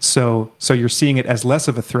 Mm-hmm. So you're seeing it as less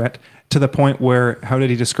of a threat, to the point where, how did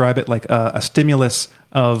he describe it? Like a stimulus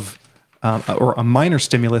or a minor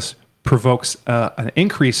stimulus provokes an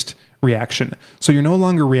increased reaction. So you're no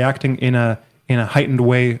longer reacting in a heightened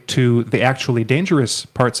way to the actually dangerous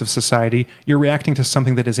parts of society. You're reacting to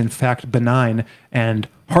something that is in fact benign and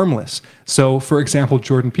harmless. So, for example,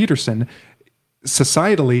 Jordan Peterson,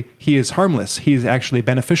 societally, he is harmless. He's actually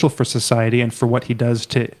beneficial for society and for what he does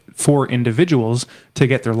for individuals to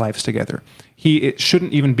get their lives together. It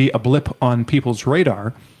shouldn't even be a blip on people's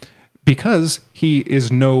radar because he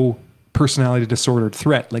is no personality disordered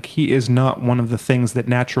threat. Like, he is not one of the things that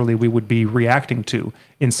naturally we would be reacting to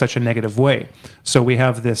in such a negative way. So we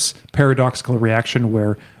have this paradoxical reaction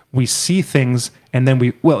where we see things and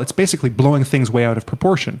then it's basically blowing things way out of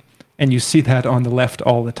proportion. And you see that on the left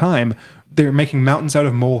all the time. They're making mountains out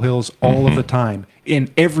of molehills all of the time.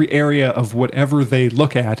 In every area of whatever they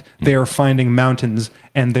look at, they are finding mountains,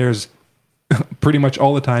 and there's pretty much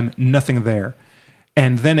all the time nothing there.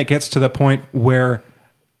 And then it gets to the point where,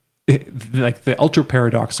 like the ultra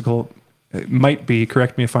paradoxical, might be,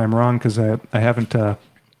 correct me if I'm wrong, because I haven't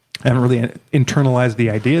really internalized the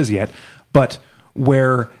ideas yet, but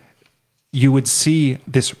where you would see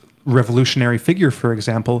this revolutionary figure, for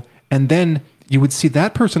example, and then you would see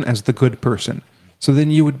that person as the good person. So then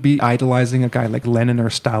you would be idolizing a guy like Lenin or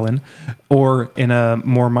Stalin, or in a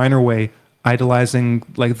more minor way, idolizing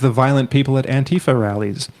like the violent people at Antifa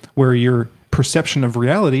rallies, where your perception of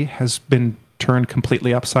reality has been turned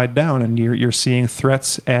completely upside down, and you're seeing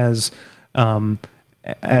threats as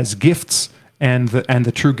gifts, and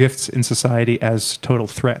the true gifts in society as total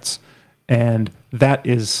threats. And that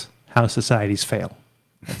is how societies fail.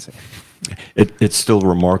 That's it. It's still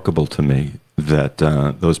remarkable to me that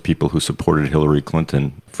those people who supported Hillary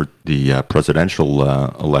Clinton for the presidential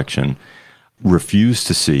election refused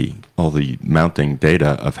to see all the mounting data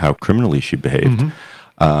of how criminally she behaved.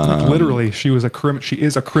 Mm-hmm. Literally, she is a criminal.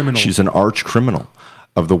 She's an arch criminal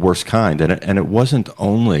of the worst kind, and it wasn't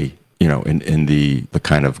only in the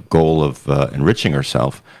kind of goal of enriching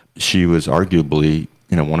herself. She was arguably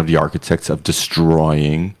one of the architects of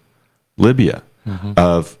destroying Libya. Mm-hmm.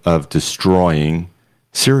 of destroying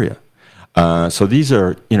Syria. So these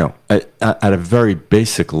are, at a very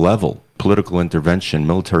basic level, political intervention,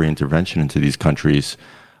 military intervention into these countries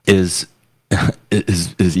is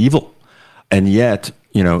evil. And yet,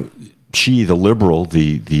 she, the liberal,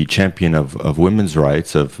 the champion of women's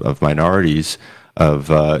rights, of minorities, of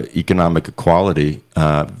economic equality,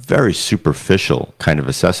 very superficial kind of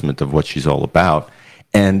assessment of what she's all about.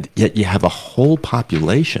 And yet you have a whole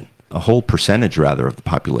population, a whole percentage, rather, of the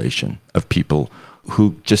population of people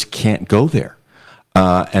who just can't go there.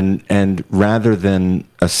 And rather than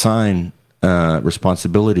assign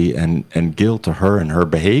responsibility and guilt to her and her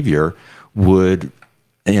behavior, would,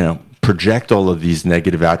 project all of these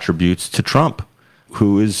negative attributes to Trump,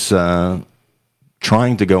 who is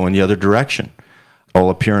trying to go in the other direction. all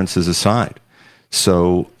appearances aside.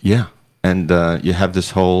 So, yeah. And you have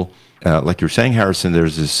this whole, like you were saying, Harrison,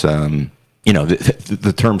 there's this,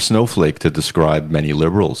 the term snowflake to describe many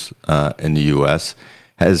liberals in the U.S.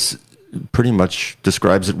 has pretty much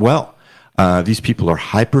describes it well. These people are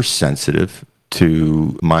hypersensitive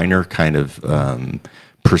to minor kind of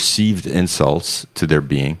perceived insults to their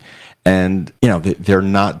being. And, they're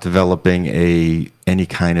not developing any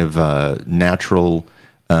kind of natural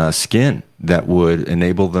skin that would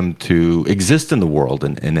enable them to exist in the world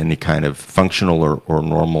in any kind of functional or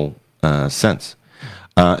normal sense.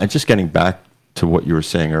 And just getting back to what you were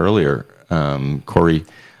saying earlier, Corey,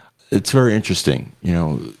 it's very interesting.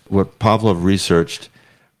 What Pavlov researched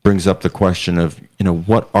brings up the question of,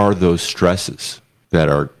 what are those stresses that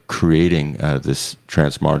are creating this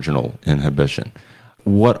transmarginal inhibition?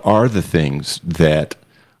 What are the things that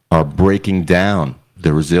are breaking down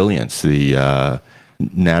the resilience, the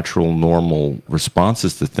natural, normal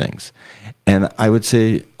responses to things? And I would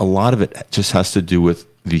say a lot of it just has to do with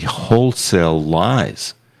the wholesale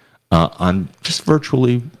lies on just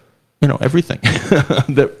virtually, everything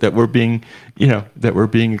that we're being, that we're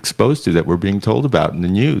being exposed to, that we're being told about in the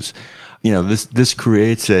news. This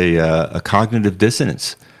creates a cognitive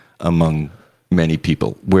dissonance among many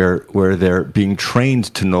people where they're being trained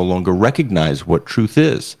to no longer recognize what truth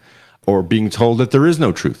is, or being told that there is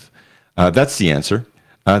no truth. That's the answer.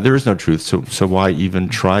 There is no truth. So why even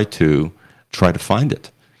try to find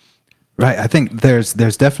it? Right. I think there's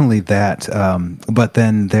definitely that. But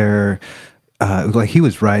then like he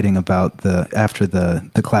was writing about after the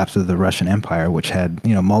collapse of the Russian Empire, which had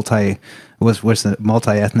was a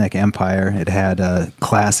multi-ethnic empire. It had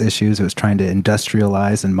class issues. It was trying to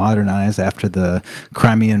industrialize and modernize after the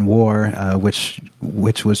Crimean War, which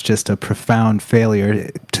was just a profound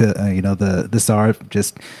failure. The Tsar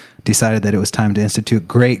just decided that it was time to institute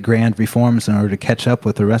great grand reforms in order to catch up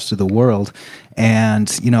with the rest of the world. And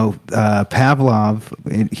Pavlov,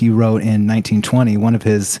 he wrote in 1920, one of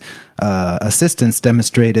his assistants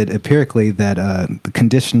demonstrated empirically that the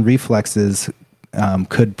conditioned reflexes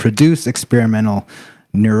could produce experimental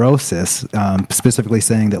neurosis, specifically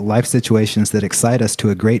saying that life situations that excite us to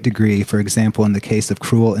a great degree, for example, in the case of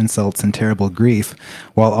cruel insults and terrible grief,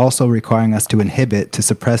 while also requiring us to inhibit, to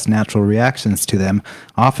suppress natural reactions to them,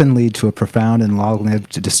 often lead to a profound and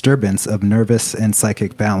long-lived disturbance of nervous and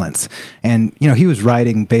psychic balance. And, he was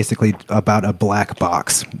writing basically about a black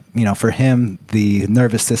box. For him, the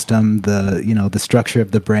nervous system, the structure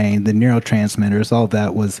of the brain, the neurotransmitters, all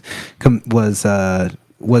that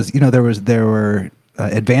there were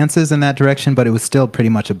advances in that direction, but it was still pretty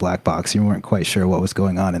much a black box. You weren't quite sure what was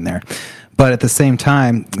going on in there. But at the same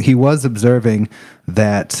time, he was observing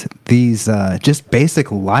that these just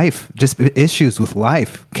basic life, just issues with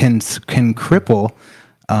life can cripple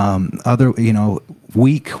other,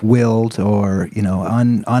 weak-willed or,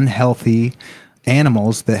 unhealthy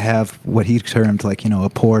animals that have what he termed like, a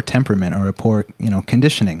poor temperament or a poor,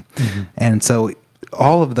 conditioning. Mm-hmm. And so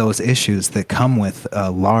all of those issues that come with a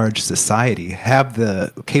large society have the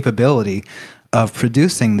capability of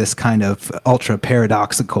producing this kind of ultra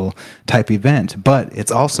paradoxical type event. But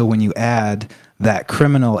it's also when you add that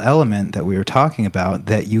criminal element that we were talking about,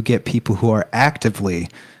 that you get people who are actively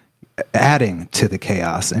adding to the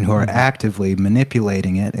chaos and who are actively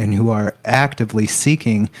manipulating it and who are actively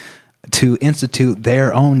seeking to institute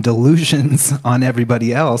their own delusions on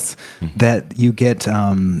everybody else, that you get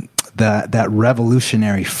that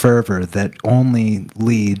revolutionary fervor that only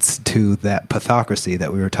leads to that pathocracy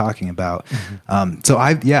that we were talking about. Mm-hmm. So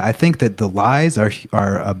I think that the lies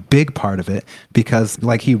are a big part of it, because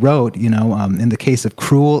like he wrote, in the case of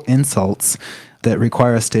cruel insults that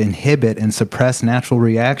require us to inhibit and suppress natural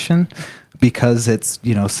reaction, because it's,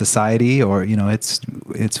 society, or,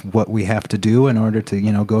 it's what we have to do in order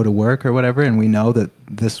to, go to work or whatever. And we know that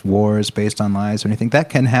this war is based on lies or anything that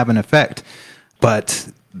can have an effect,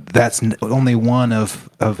 but that's only one of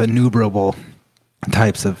innumerable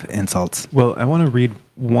types of insults. Well, I want to read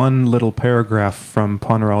one little paragraph from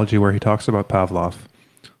Ponerology where he talks about Pavlov.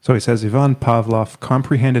 So he says, Ivan Pavlov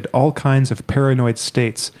comprehended all kinds of paranoid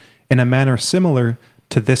states in a manner similar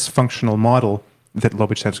to this functional model that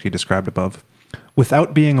Lobaczewski described above,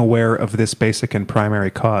 without being aware of this basic and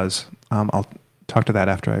primary cause. I'll talk to that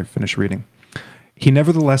after I finish reading. He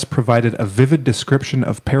nevertheless provided a vivid description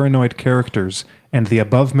of paranoid characters and the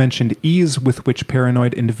above-mentioned ease with which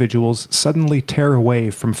paranoid individuals suddenly tear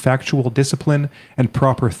away from factual discipline and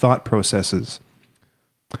proper thought processes.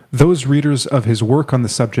 Those readers of his work on the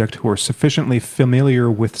subject who are sufficiently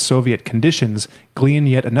familiar with Soviet conditions glean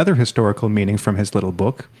yet another historical meaning from his little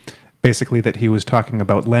book. basically that he was talking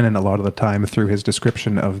about Lenin a lot of the time through his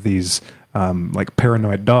description of these like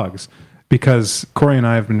paranoid dogs. Because Corey and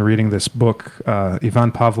I have been reading this book,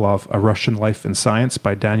 Ivan Pavlov, A Russian Life in Science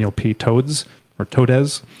by Daniel P.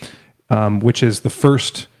 Todez, which is the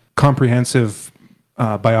first comprehensive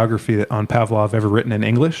biography on Pavlov ever written in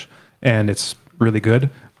English, and it's really good.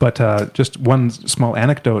 But just one small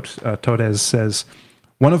anecdote, Todez says,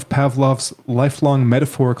 one of Pavlov's lifelong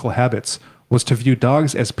metaphorical habits was to view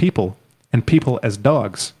dogs as people and people as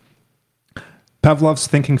dogs. Pavlov's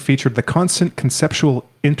thinking featured the constant conceptual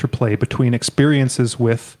interplay between experiences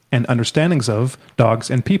with and understandings of dogs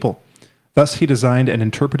and people. Thus, he designed and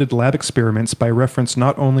interpreted lab experiments by reference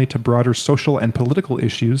not only to broader social and political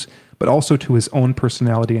issues, but also to his own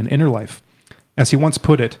personality and inner life. As he once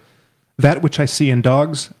put it, that which I see in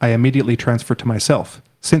dogs, I immediately transfer to myself,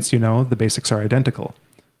 since, the basics are identical.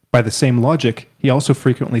 By the same logic, he also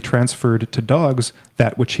frequently transferred to dogs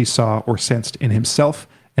that which he saw or sensed in himself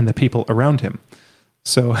and the people around him.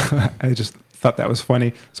 So I just thought that was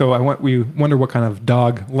funny. So we wonder what kind of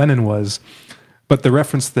dog Lenin was. But the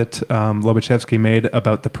reference that Lobaczewski made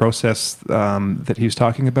about the process that he was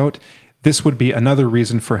talking about, this would be another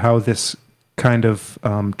reason for how this kind of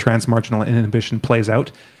transmarginal inhibition plays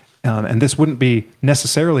out. And this wouldn't be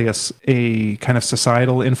necessarily a kind of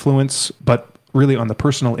societal influence, but really on the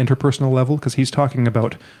interpersonal level, because he's talking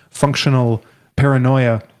about functional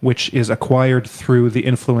paranoia, which is acquired through the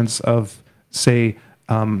influence of, say,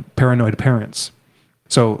 paranoid parents.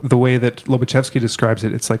 So the way that Lobaczewski describes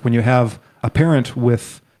it, it's like when you have a parent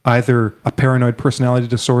with either a paranoid personality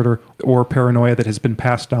disorder or paranoia that has been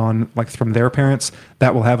passed on like from their parents,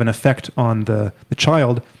 that will have an effect on the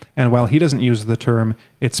child. And while he doesn't use the term,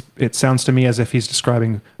 it sounds to me as if he's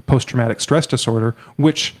describing post-traumatic stress disorder,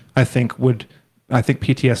 which I think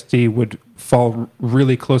PTSD would fall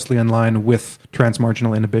really closely in line with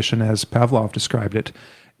transmarginal inhibition as Pavlov described it.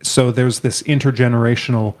 So there's this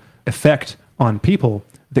intergenerational effect on people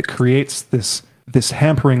that creates this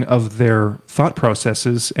hampering of their thought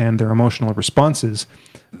processes and their emotional responses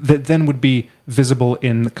that then would be visible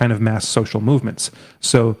in kind of mass social movements.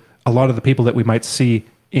 So a lot of the people that we might see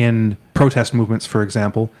in protest movements, for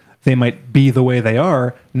example, they might be the way they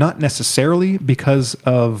are, not necessarily because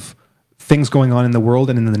of things going on in the world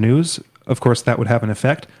and in the news. Of course, that would have an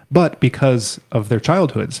effect, but because of their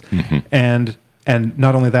childhoods. Mm-hmm. And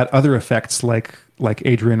not only that, other effects like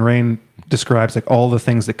Adrian Rain describes, like all the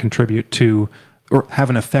things that contribute to or have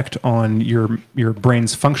an effect on your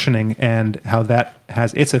brain's functioning and how that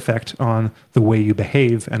has its effect on the way you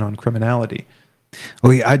behave and on criminality.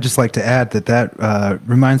 Well, I'd just like to add that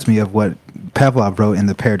reminds me of what Pavlov wrote in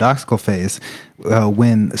the paradoxical phase,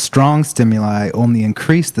 when strong stimuli only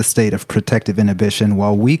increase the state of protective inhibition,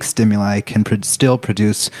 while weak stimuli can still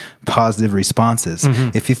produce positive responses.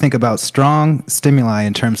 Mm-hmm. If you think about strong stimuli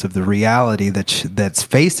in terms of the reality that's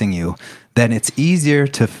facing you, then it's easier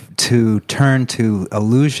to turn to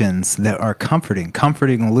illusions that are comforting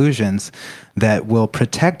illusions that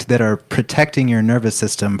are protecting your nervous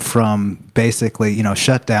system from basically,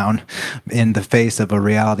 shut down in the face of a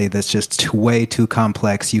reality that's just way too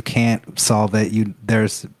complex. You can't solve it.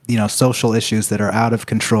 There's social issues that are out of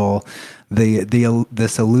control.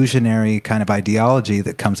 This illusionary kind of ideology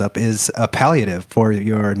that comes up is a palliative for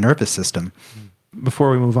your nervous system.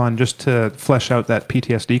 Before we move on, just to flesh out that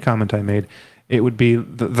PTSD comment I made, it would be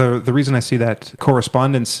the reason I see that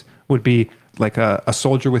correspondence would be like a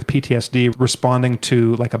soldier with PTSD responding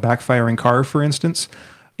to like a backfiring car, for instance.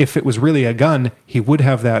 If it was really a gun, he would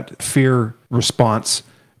have that fear response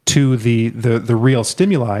to the real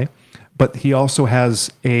stimuli, but he also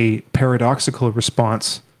has a paradoxical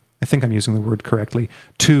response, I think I'm using the word correctly,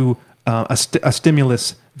 to a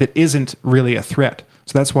stimulus that isn't really a threat.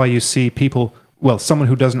 So that's why you see people, someone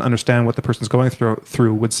who doesn't understand what the person's going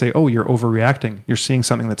through would say, oh, you're overreacting. You're seeing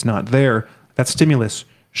something that's not there. That stimulus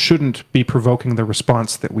shouldn't be provoking the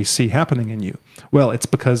response that we see happening in you. Well, it's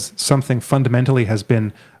because something fundamentally has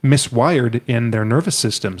been miswired in their nervous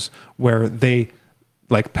systems where they,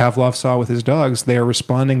 like Pavlov saw with his dogs, they are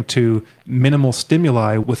responding to minimal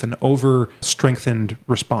stimuli with an over-strengthened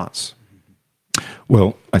response.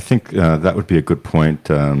 Well, I think that would be a good point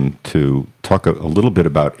to talk a little bit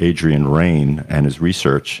about Adrian Rain and his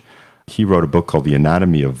research. He wrote a book called The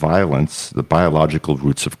Anatomy of Violence, The Biological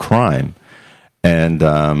Roots of Crime.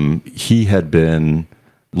 And he had been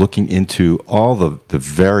looking into all the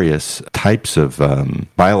various types of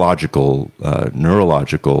biological,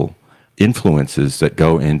 neurological influences that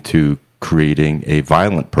go into creating a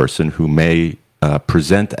violent person who may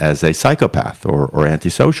present as a psychopath or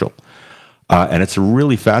antisocial. And it's a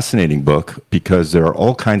really fascinating book because there are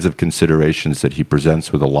all kinds of considerations that he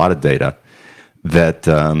presents with a lot of data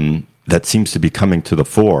that seems to be coming to the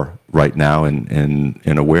fore right now in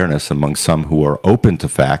awareness among some who are open to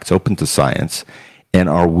facts, open to science, and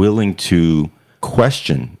are willing to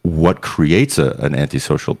question what creates an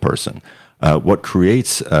antisocial person, what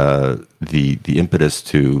creates the impetus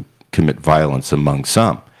to commit violence among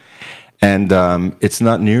some. And it's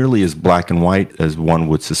not nearly as black and white as one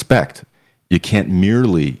would suspect. You can't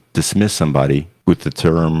merely dismiss somebody with the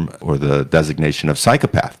term or the designation of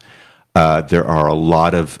psychopath. There are a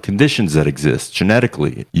lot of conditions that exist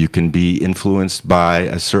genetically. You can be influenced by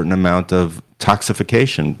a certain amount of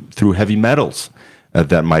toxification through heavy metals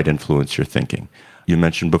that might influence your thinking. You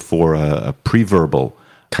mentioned before a preverbal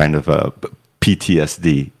kind of a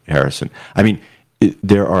PTSD, Harrison. I mean,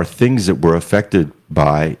 there are things that we're affected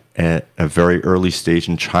by at a very early stage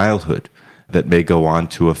in childhood that may go on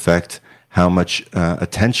to affect how much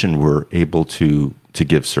attention we're able to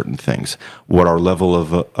give certain things, what our level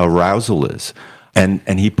of arousal is.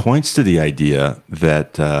 And he points to the idea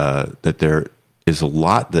that that there is a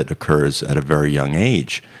lot that occurs at a very young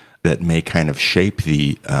age that may kind of shape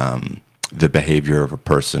the behavior of a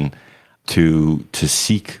person to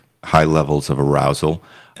seek high levels of arousal.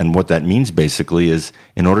 And what that means basically is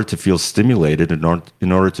in order to feel stimulated,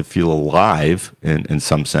 in order to feel alive in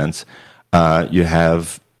some sense, you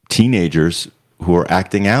have teenagers who are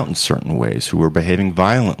acting out in certain ways, who are behaving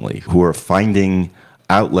violently, who are finding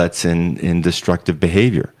outlets in destructive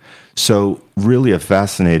behavior. So really a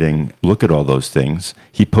fascinating look at all those things.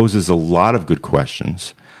 He poses a lot of good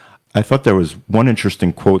questions. I thought there was one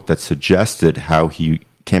interesting quote that suggested how he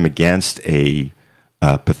came against a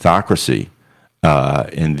pathocracy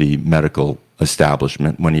in the medical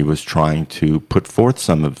establishment when he was trying to put forth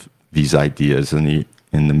some of these ideas in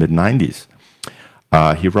the mid-90s.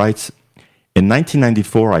 He writes, in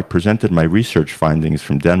 1994, I presented my research findings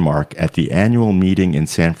from Denmark at the annual meeting in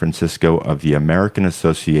San Francisco of the American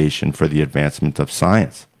Association for the Advancement of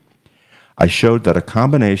Science. I showed that a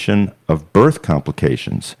combination of birth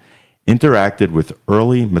complications interacted with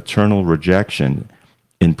early maternal rejection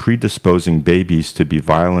in predisposing babies to be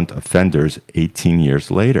violent offenders 18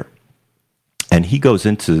 years later. And he goes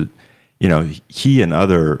into, he and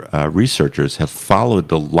other researchers have followed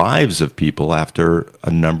the lives of people after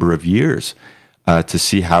a number of years to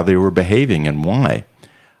see how they were behaving and why.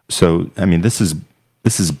 So, I mean, this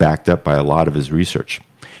is backed up by a lot of his research.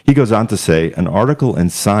 He goes on to say, an article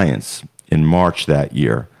in Science in March that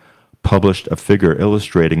year published a figure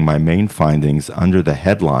illustrating my main findings under the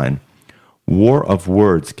headline, War of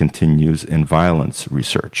Words Continues in Violence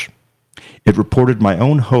Research. It reported my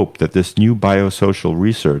own hope that this new biosocial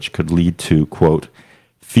research could lead to, quote,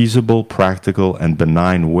 feasible, practical, and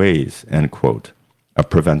benign ways, end quote, of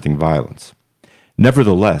preventing violence.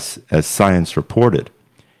 Nevertheless, as Science reported,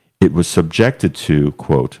 it was subjected to,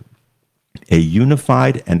 quote, a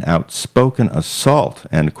unified and outspoken assault,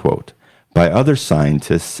 end quote, by other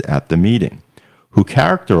scientists at the meeting, who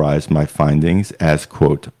characterized my findings as,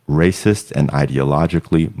 quote, racist and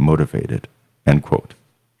ideologically motivated, end quote.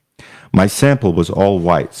 My sample was all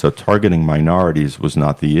white, so targeting minorities was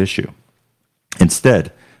not the issue.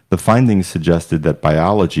 Instead, the findings suggested that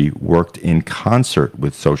biology worked in concert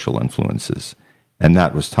with social influences, and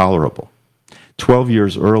that was tolerable. 12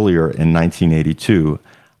 years earlier, in 1982,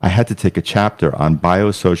 I had to take a chapter on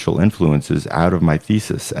biosocial influences out of my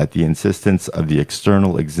thesis at the insistence of the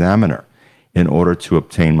external examiner in order to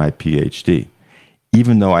obtain my PhD,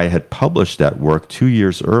 even though I had published that work 2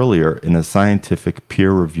 years earlier in a scientific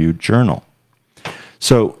peer-reviewed journal.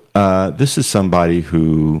 So this is somebody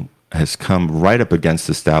who has come right up against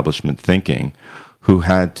establishment thinking, who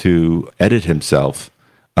had to edit himself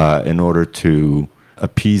in order to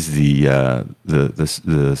appease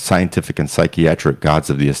the scientific and psychiatric gods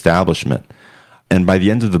of the establishment. And by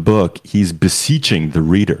the end of the book, he's beseeching the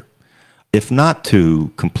reader, if not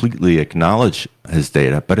to completely acknowledge his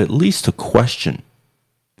data, but at least to question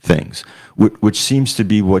things, which seems to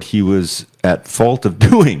be what he was at fault of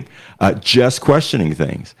doing, just questioning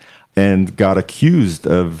things, and got accused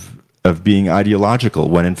of being ideological,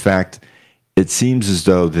 when in fact it seems as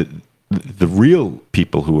though that the real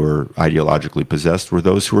people who were ideologically possessed were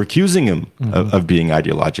those who were accusing him of being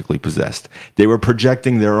ideologically possessed. They were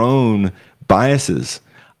projecting their own biases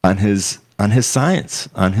on his science,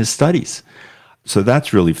 on his studies. So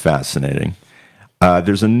that's really fascinating.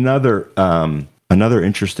 There's another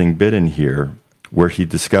interesting bit in here where he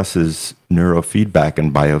discusses neurofeedback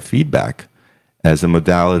and biofeedback as a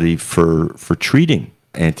modality for treating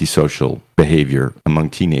antisocial behavior among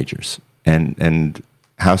teenagers, and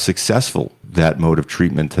how successful that mode of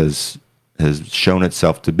treatment has has shown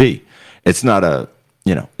itself to be. It's not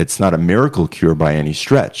a miracle cure by any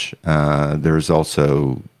stretch. There's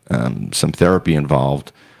also some therapy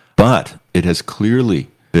involved, but it has clearly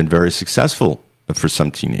been very successful for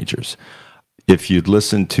some teenagers. If you'd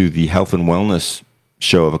listened to the health and wellness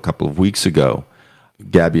show of a couple of weeks ago,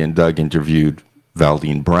 Gabby and Doug interviewed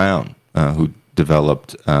Valdine Brown, who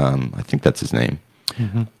developed, I think that's his name,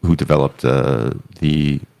 who developed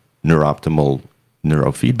the neurooptimal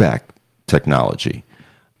neurofeedback technology,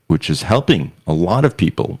 which is helping a lot of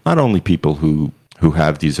people, not only people who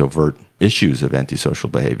have these overt issues of antisocial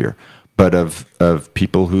behavior, but of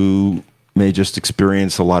people who may just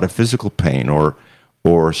experience a lot of physical pain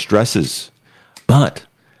or stresses. But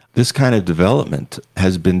this kind of development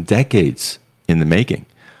has been decades in the making.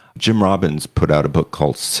 Jim Robbins put out a book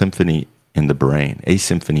called Symphony in the Brain, A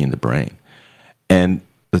Symphony in the Brain. And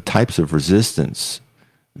the types of resistance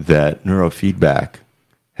that neurofeedback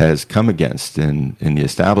has come against in the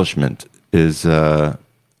establishment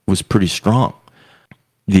was pretty strong.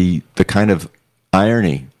 The kind of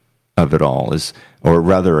irony of it all is, or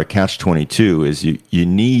rather a catch-22, is you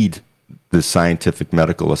need the scientific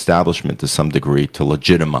medical establishment to some degree to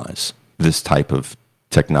legitimize this type of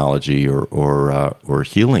technology or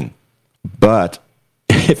healing. But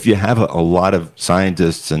if you have a lot of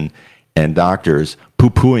scientists and doctors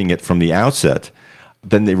poo-pooing it from the outset,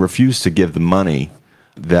 then they refuse to give the money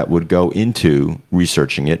that would go into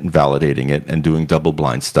researching it and validating it and doing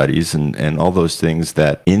double-blind studies and all those things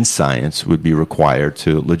that in science would be required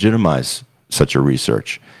to legitimize such a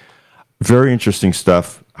research. Very interesting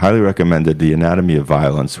stuff. Highly recommended. The Anatomy of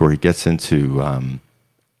Violence, where he gets into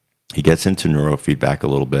neurofeedback a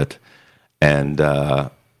little bit, and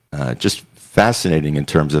just fascinating in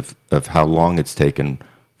terms of how long it's taken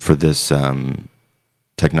for this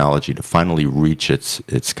technology to finally reach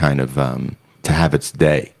its kind of to have its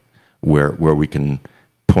day, where we can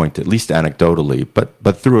point, at least anecdotally,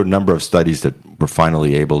 but through a number of studies that were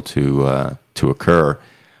finally able to occur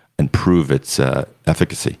and prove its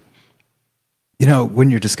efficacy. You know, when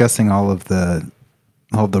you're discussing all of the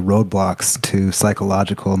roadblocks to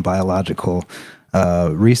psychological and biological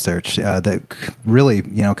research that really,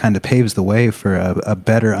 kind of paves the way for a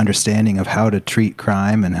better understanding of how to treat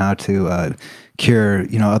crime and how to cure,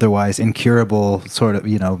 otherwise incurable sort of,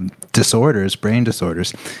 disorders, brain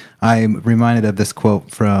disorders. I'm reminded of this quote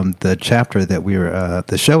from the chapter that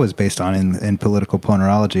the show is based on in Political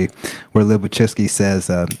Ponerology, where Lobaczewski says,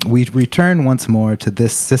 "We return once more to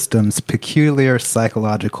this system's peculiar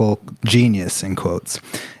psychological genius," in quotes,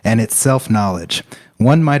 "and its self-knowledge.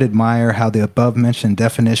 One might admire how the above-mentioned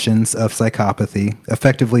definitions of psychopathy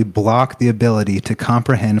effectively block the ability to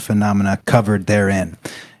comprehend phenomena covered therein."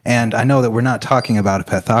 And I know that we're not talking about a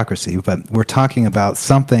pathocracy, but we're talking about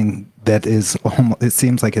something that is almost, it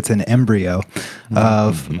seems like it's an embryo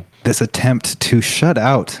of this attempt to shut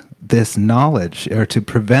out this knowledge or to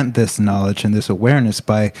prevent this knowledge and this awareness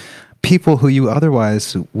by people who you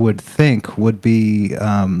otherwise would think would be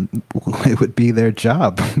it would be their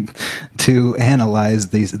job to analyze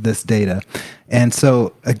this data. And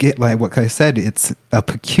so again, like what I said, it's a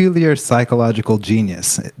peculiar psychological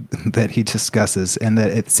genius that he discusses, and that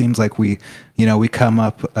it seems like we come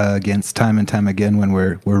up against time and time again when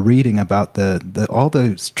we're reading about the all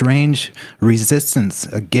the strange resistance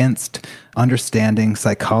against understanding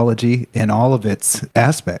psychology in all of its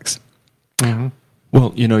aspects. Mm-hmm.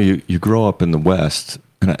 Well, you grow up in the West,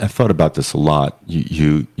 and I thought about this a lot.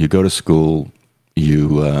 You go to school,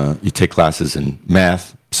 you take classes in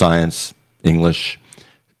math, science, English,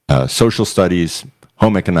 social studies,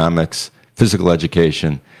 home economics, physical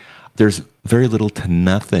education. There's very little to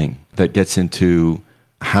nothing that gets into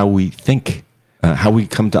how we think, how we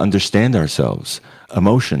come to understand ourselves,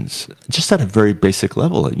 emotions, just at a very basic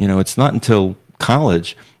level. It's not until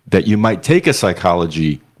college that you might take a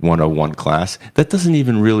psychology 101 class that doesn't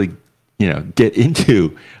even really, get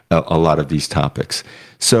into a lot of these topics.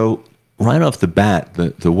 So right off the bat,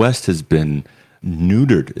 the West has been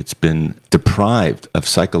neutered. It's been deprived of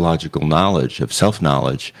psychological knowledge, of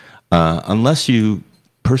self-knowledge, unless you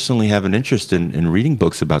personally have an interest in reading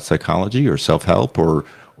books about psychology or self-help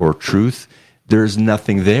or truth. There's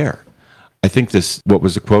nothing there. I think what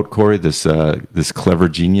was the quote, Corey? This clever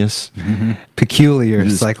genius? Mm-hmm. Peculiar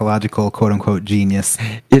psychological, quote-unquote, genius.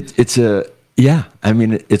 It's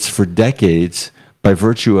for decades, by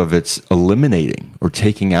virtue of its eliminating or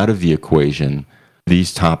taking out of the equation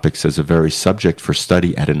these topics as a very subject for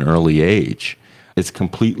study at an early age. It's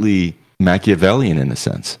completely Machiavellian in a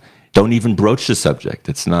sense. Don't even broach the subject.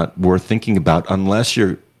 It's not worth thinking about unless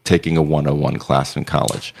you're taking a 101 class in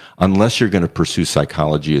college, unless you're going to pursue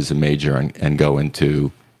psychology as a major and go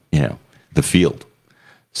into, the field.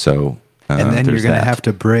 So, and then you're going to that. have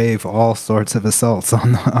to brave all sorts of assaults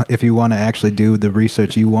if you want to actually do the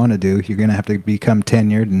research you want to do. You're going to have to become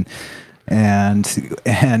tenured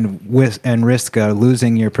and risk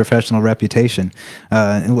losing your professional reputation.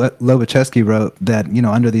 Lobaczewski wrote that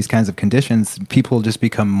under these kinds of conditions, people just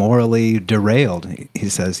become morally derailed. He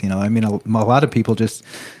says, a lot of people just.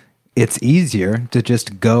 It's easier to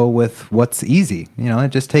just go with what's easy,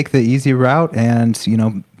 just take the easy route and,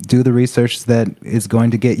 do the research that is going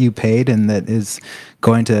to get you paid and that is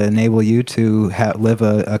going to enable you to live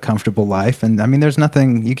a comfortable life. And there's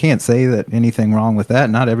nothing, you can't say that anything wrong with that.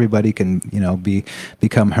 Not everybody can,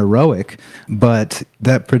 become heroic, but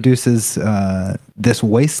that produces this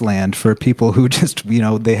wasteland for people who just,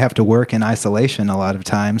 they have to work in isolation a lot of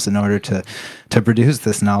times in order to produce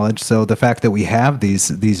this knowledge. So the fact that we have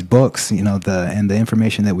these books, and the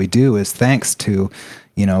information that we do is thanks to,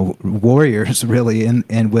 warriors really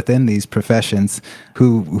and within these professions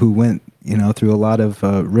who went, through a lot of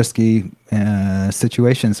risky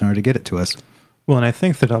situations in order to get it to us. Well, and I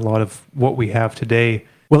think that a lot of what we have today,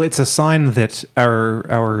 well, it's a sign that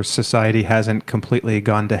our society hasn't completely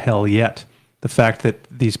gone to hell yet. The fact that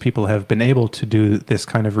these people have been able to do this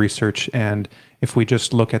kind of research, and if we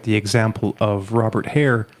just look at the example of Robert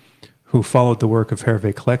Hare, who followed the work of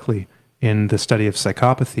Hervé Cleckley in the study of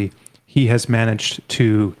psychopathy, he has managed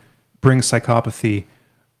to bring psychopathy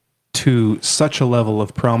to such a level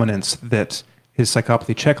of prominence that his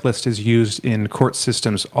psychopathy checklist is used in court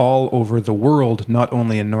systems all over the world, not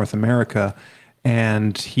only in North America.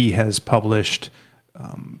 And he has published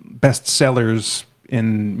bestsellers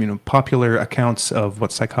in popular accounts of what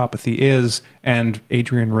psychopathy is. And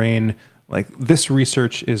Adrian Raine, this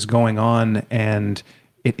research is going on, and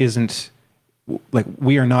it isn't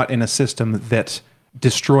we are not in a system that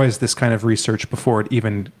destroys this kind of research before it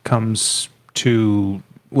even comes to,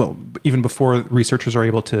 even before researchers are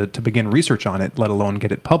able to begin research on it, let alone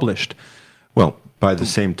get it published. Well, by the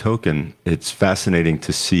same token, it's fascinating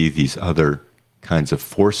to see these other kinds of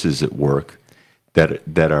forces at work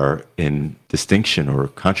that are in distinction or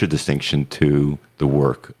contradistinction to the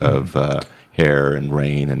work of Hare and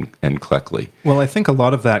Raine and Cleckley. Well, I think a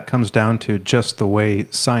lot of that comes down to just the way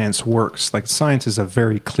science works. Science is a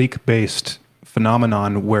very clique-based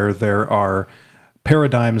phenomenon where there are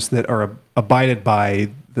paradigms that are abided by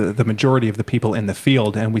the majority of the people in the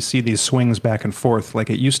field, and we see these swings back and forth.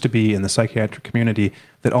 It used to be in the psychiatric community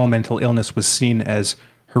that all mental illness was seen as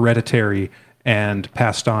hereditary and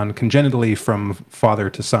passed on congenitally from father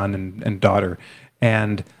to son and daughter.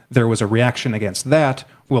 And there was a reaction against that.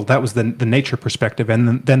 Well, that was the nature perspective,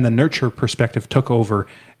 and then the nurture perspective took over,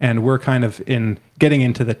 and we're kind of getting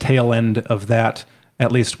into the tail end of that,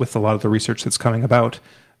 at least with a lot of the research that's coming about,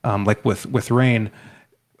 with Raine.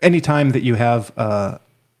 Anytime that you have a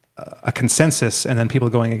consensus and then people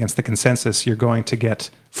going against the consensus, you're going to get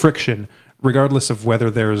friction, regardless of whether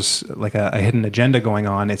there's a hidden agenda going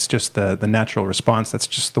on. It's just the natural response. That's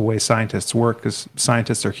just the way scientists work, because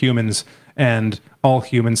scientists are humans, and all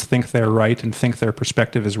humans think they're right and think their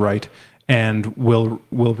perspective is right, and will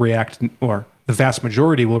react, or the vast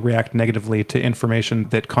majority will react negatively to information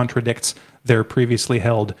that contradicts their previously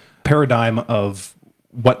held paradigm of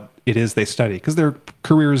what it is they study, because their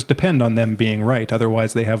careers depend on them being right.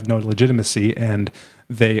 Otherwise, they have no legitimacy, and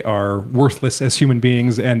they are worthless as human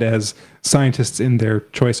beings and as scientists in their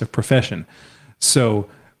choice of profession. So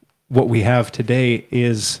what we have today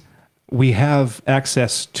is we have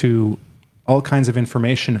access to all kinds of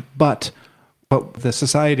information, but the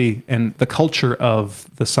society and the culture of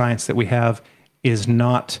the science that we have is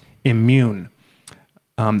not immune.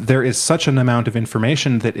 There is such an amount of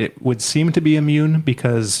information that it would seem to be immune,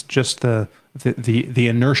 because just the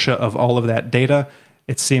inertia of all of that data,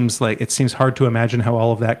 it seems hard to imagine how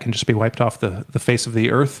all of that can just be wiped off the face of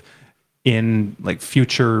the earth in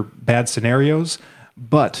future bad scenarios.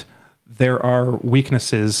 But there are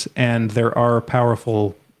weaknesses, and there are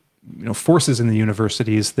powerful forces in the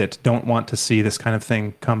universities that don't want to see this kind of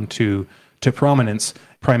thing come to prominence.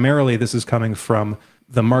 Primarily, this is coming from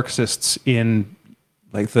the Marxists in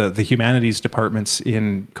the humanities departments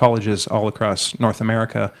in colleges all across North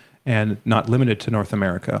America, and not limited to North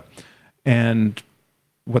America. And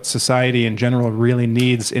what society in general really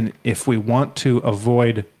needs, if we want to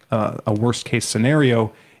avoid a worst case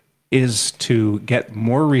scenario, is to get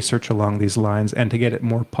more research along these lines and to get it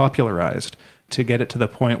more popularized, to get it to the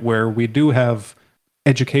point where we do have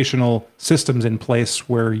educational systems in place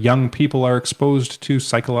where young people are exposed to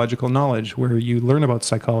psychological knowledge, where you learn about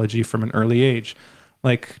psychology from an early age.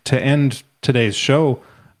 To end today's show,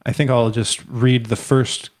 I think I'll just read the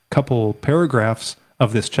first couple paragraphs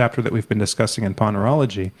of this chapter that we've been discussing in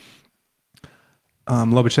Ponerology.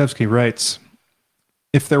 Lobaczewski writes,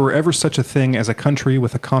 if there were ever such a thing as a country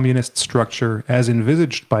with a communist structure as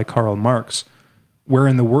envisaged by Karl Marx,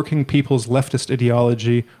 wherein the working people's leftist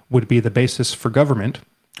ideology would be the basis for government,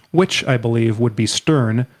 which, I believe, would be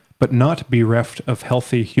stern, but not bereft of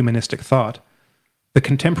healthy humanistic thought, the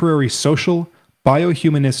contemporary social,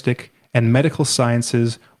 biohumanistic, and medical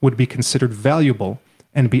sciences would be considered valuable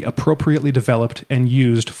and be appropriately developed and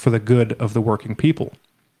used for the good of the working people.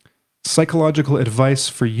 Psychological advice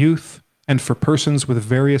for youth and for persons with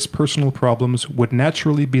various personal problems would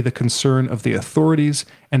naturally be the concern of the authorities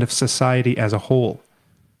and of society as a whole.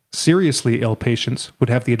 Seriously ill patients would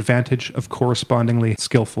have the advantage of correspondingly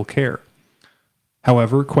skillful care.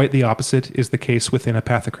 However, quite the opposite is the case within a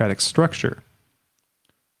pathocratic structure.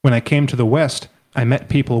 When I came to the West, I met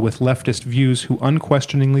people with leftist views who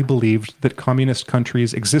unquestioningly believed that communist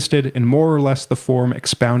countries existed in more or less the form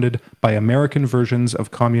expounded by American versions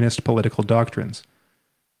of communist political doctrines.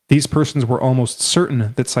 These persons were almost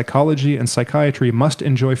certain that psychology and psychiatry must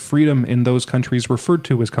enjoy freedom in those countries referred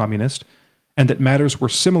to as communist, and that matters were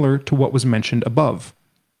similar to what was mentioned above.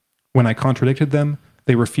 When I contradicted them,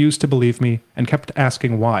 they refused to believe me and kept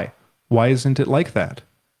asking why. Why isn't it like that?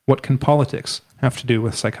 What can politics have to do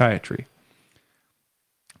with psychiatry?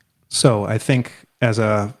 So I think as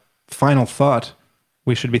a final thought,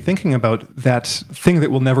 we should be thinking about that thing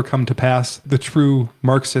that will never come to pass, the true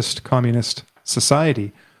Marxist communist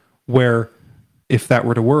society, where if that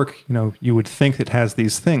were to work, you would think it has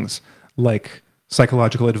these things like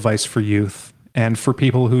psychological advice for youth and for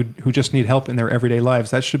people who just need help in their everyday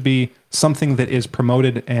lives. That should be something that is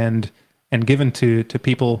promoted and given to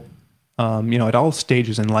people, at all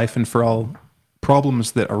stages in life and for all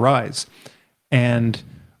problems that arise. And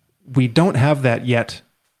we don't have that yet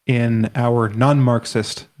in our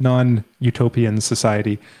non-Marxist, non-utopian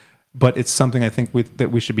society, but it's something I think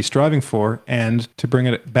that we should be striving for. And to bring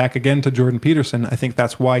it back again to Jordan Peterson, I think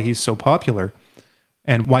that's why he's so popular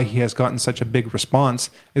and why he has gotten such a big response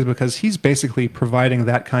is because he's basically providing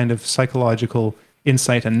that kind of psychological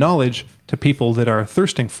insight and knowledge to people that are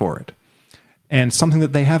thirsting for it, and something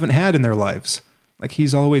that they haven't had in their lives. Like,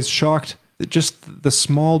 he's always shocked that just the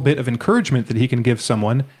small bit of encouragement that he can give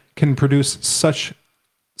someone can produce such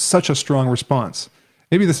a strong response.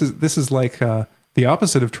 Maybe this is like the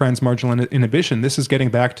opposite of transmarginal inhibition. This is getting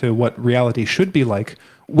back to what reality should be like,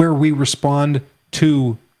 where we respond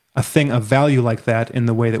to a thing of value like that in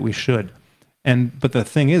the way that we should. But the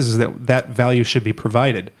thing is that value should be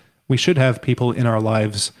provided. We should have people in our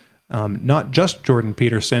lives, not just Jordan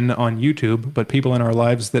Peterson on YouTube, but people in our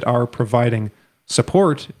lives that are providing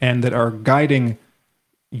support and that are guiding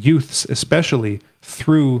youths especially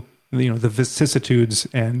through the vicissitudes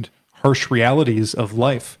and harsh realities of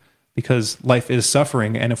life, because life is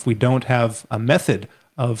suffering, and if we don't have a method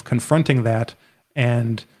of confronting that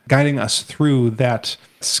and guiding us through that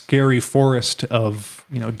scary forest of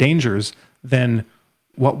dangers, then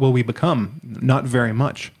what will we become? Not very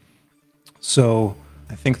much. So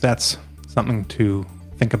I think that's something to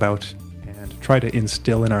think about and try to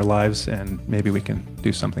instill in our lives, and maybe we can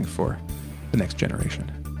do something for the next generation.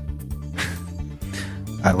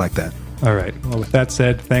 I like that. All right. Well, with that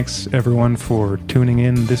said, thanks everyone for tuning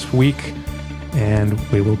in this week, and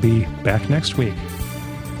we will be back next week.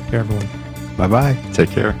 Take care, everyone. Bye-bye.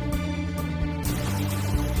 Take care.